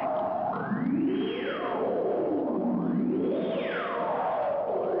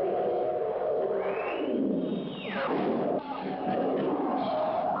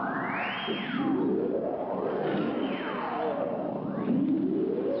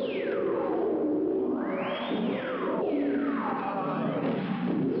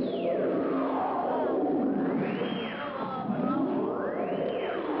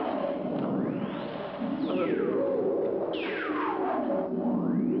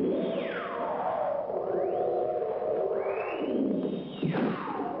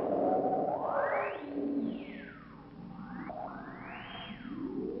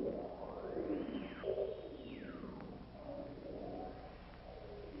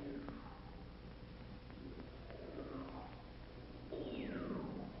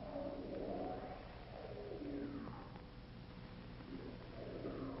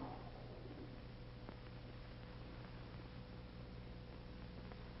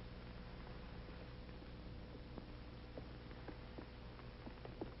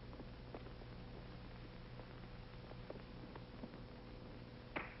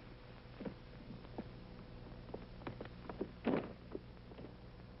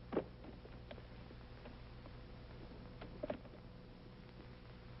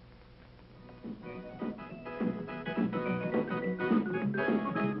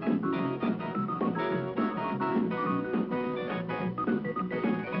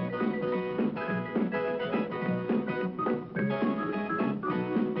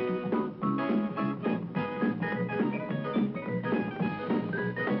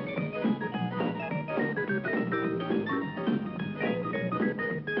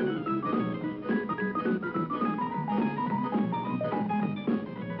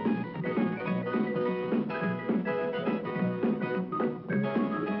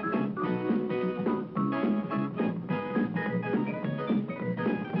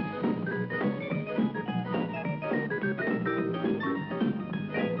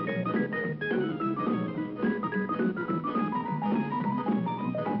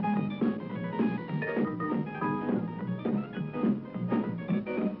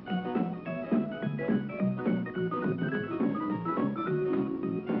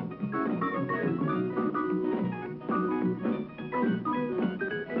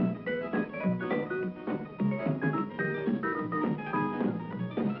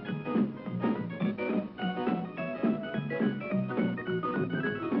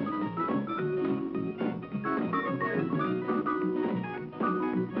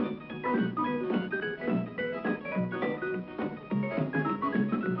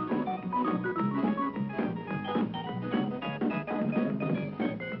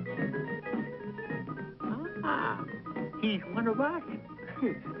 He's one of us.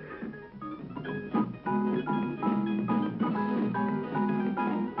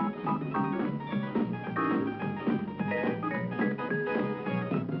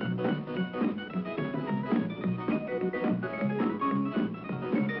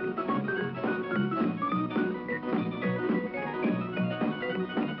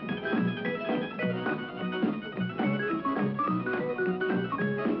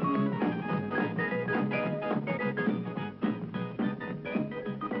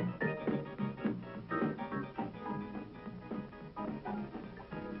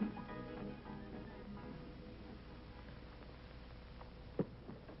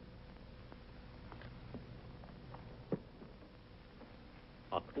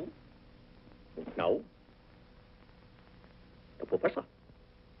 Aku? Kau? Apa pasal?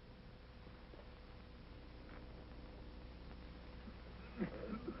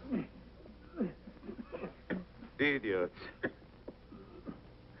 Idiots.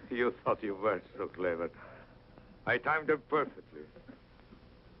 You thought you were so clever. I timed them perfectly.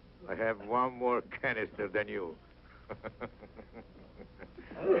 I have one more canister than you.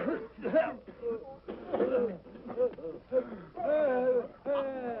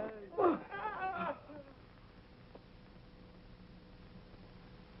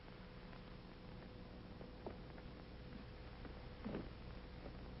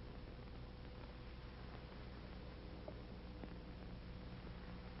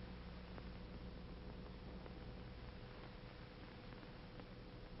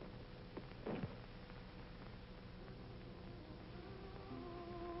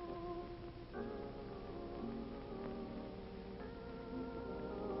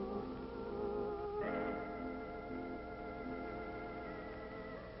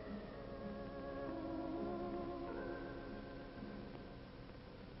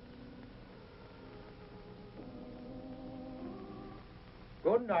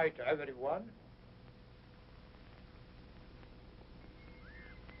 Good night, everyone.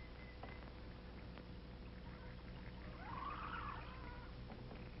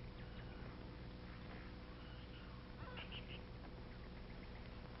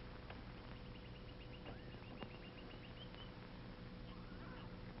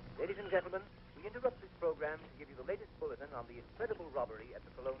 Ladies and gentlemen, we interrupt this program to give you the latest bulletin on the incredible robbery at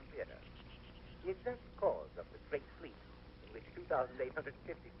the Cologne Theater. The exact cause of the great sleep, in which 2,850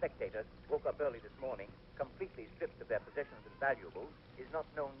 spectators woke up early this morning, completely stripped of their possessions and valuables, is not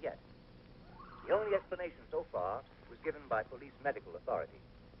known yet. The only explanation so far was given by police medical authorities.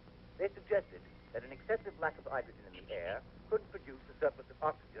 They suggested that an excessive lack of hydrogen in the air could produce a surplus of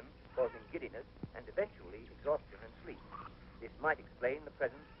oxygen, causing giddiness and eventually exhaustion and sleep. This might explain the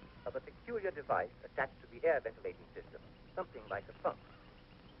presence of a peculiar device attached to the air ventilating system, something like a pump.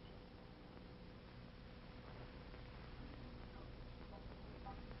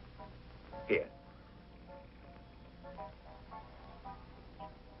 Here.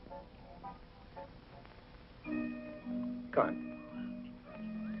 Come on.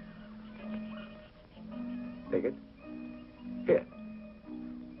 Take it. Here.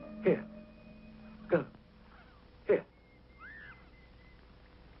 Here. Go. Here.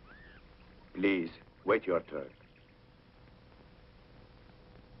 Please, wait your turn.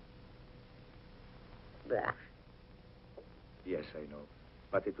 Blah. Yes, I know.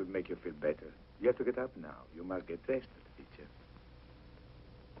 But it will make you feel better. You have to get up now. You must get dressed, Leticia.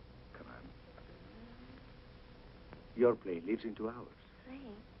 Come on. Your plane leaves in 2 hours. Plane?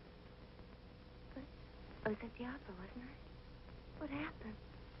 But I was at the opera, wasn't I? What happened?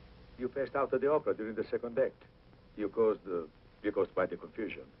 You passed out of the opera during the second act. You caused quite the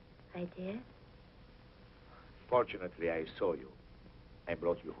confusion. I did? Fortunately, I saw you and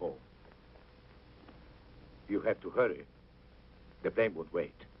brought you home. You have to hurry. The plane won't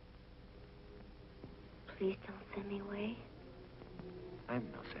wait. Please don't send me away. I'm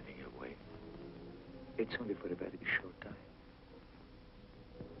not sending you away. It's only for a very short time.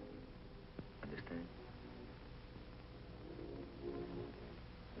 Understand?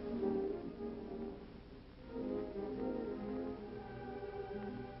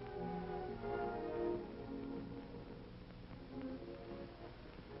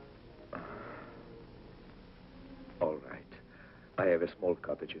 All right. I have a small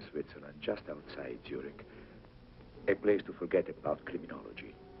cottage in Switzerland, just outside Zurich. A place to forget about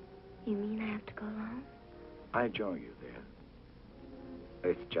criminology. You mean I have to go alone? I'll join you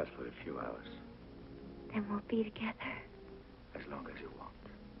there. It's just for a few hours. Then we'll be together. As long as you want.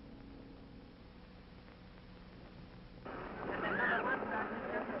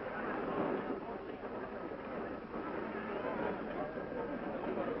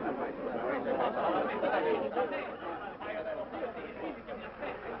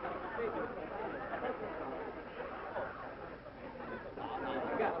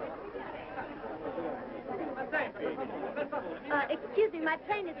 Excuse me, my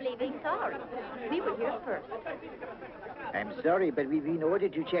plane is leaving. Sorry. We were here first. I'm sorry, but we've been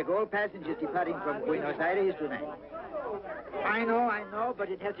ordered to check all passengers departing from Buenos Aires tonight. I know, but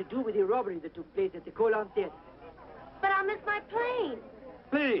it has to do with the robbery that took place at the Cologne Theater. But I'll miss my plane.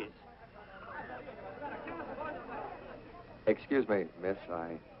 Please. Excuse me, miss.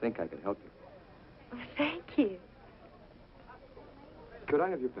 I think I can help you. Oh, thank you. Could I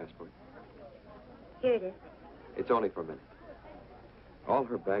have your passport? Here it is. It's only for a minute. All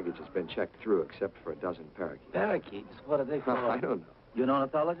her baggage has been checked through except for a dozen parakeets. Parakeets? What are they for? I don't know. You're an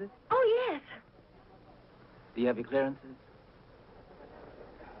ornithologist? Oh, yes. Do you have your clearances?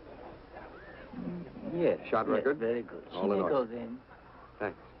 Yes. Shot record? Very good. All She in may order. go then.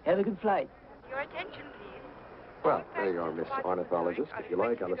 Thanks. Have a good flight. Your attention, please. Well, there you are, Miss Ornithologist. If you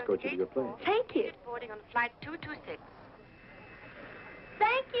like, I'll escort you to your plane. Thank you. Boarding on flight 226.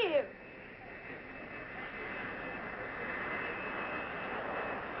 Thank you.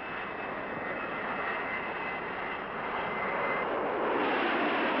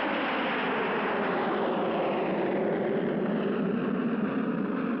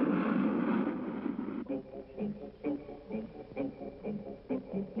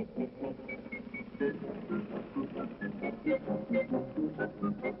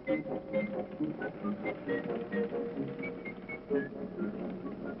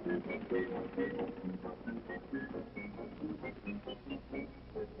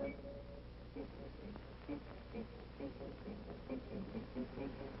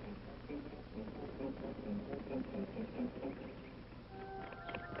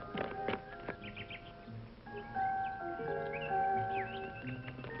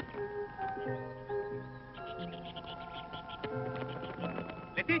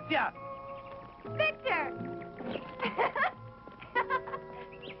 Leticia! Victor!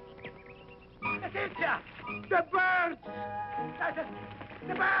 Leticia! The birds!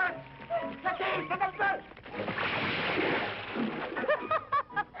 The birds! Leticia, the birds!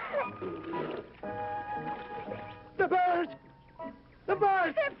 The birds! The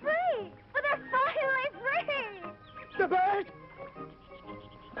birds! They're free! But they're finally free! The birds!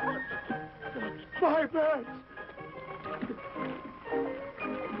 My birds!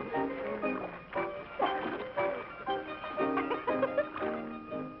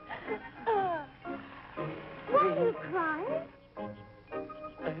 Why are you crying?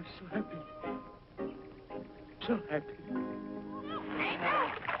 I am so happy. So happy.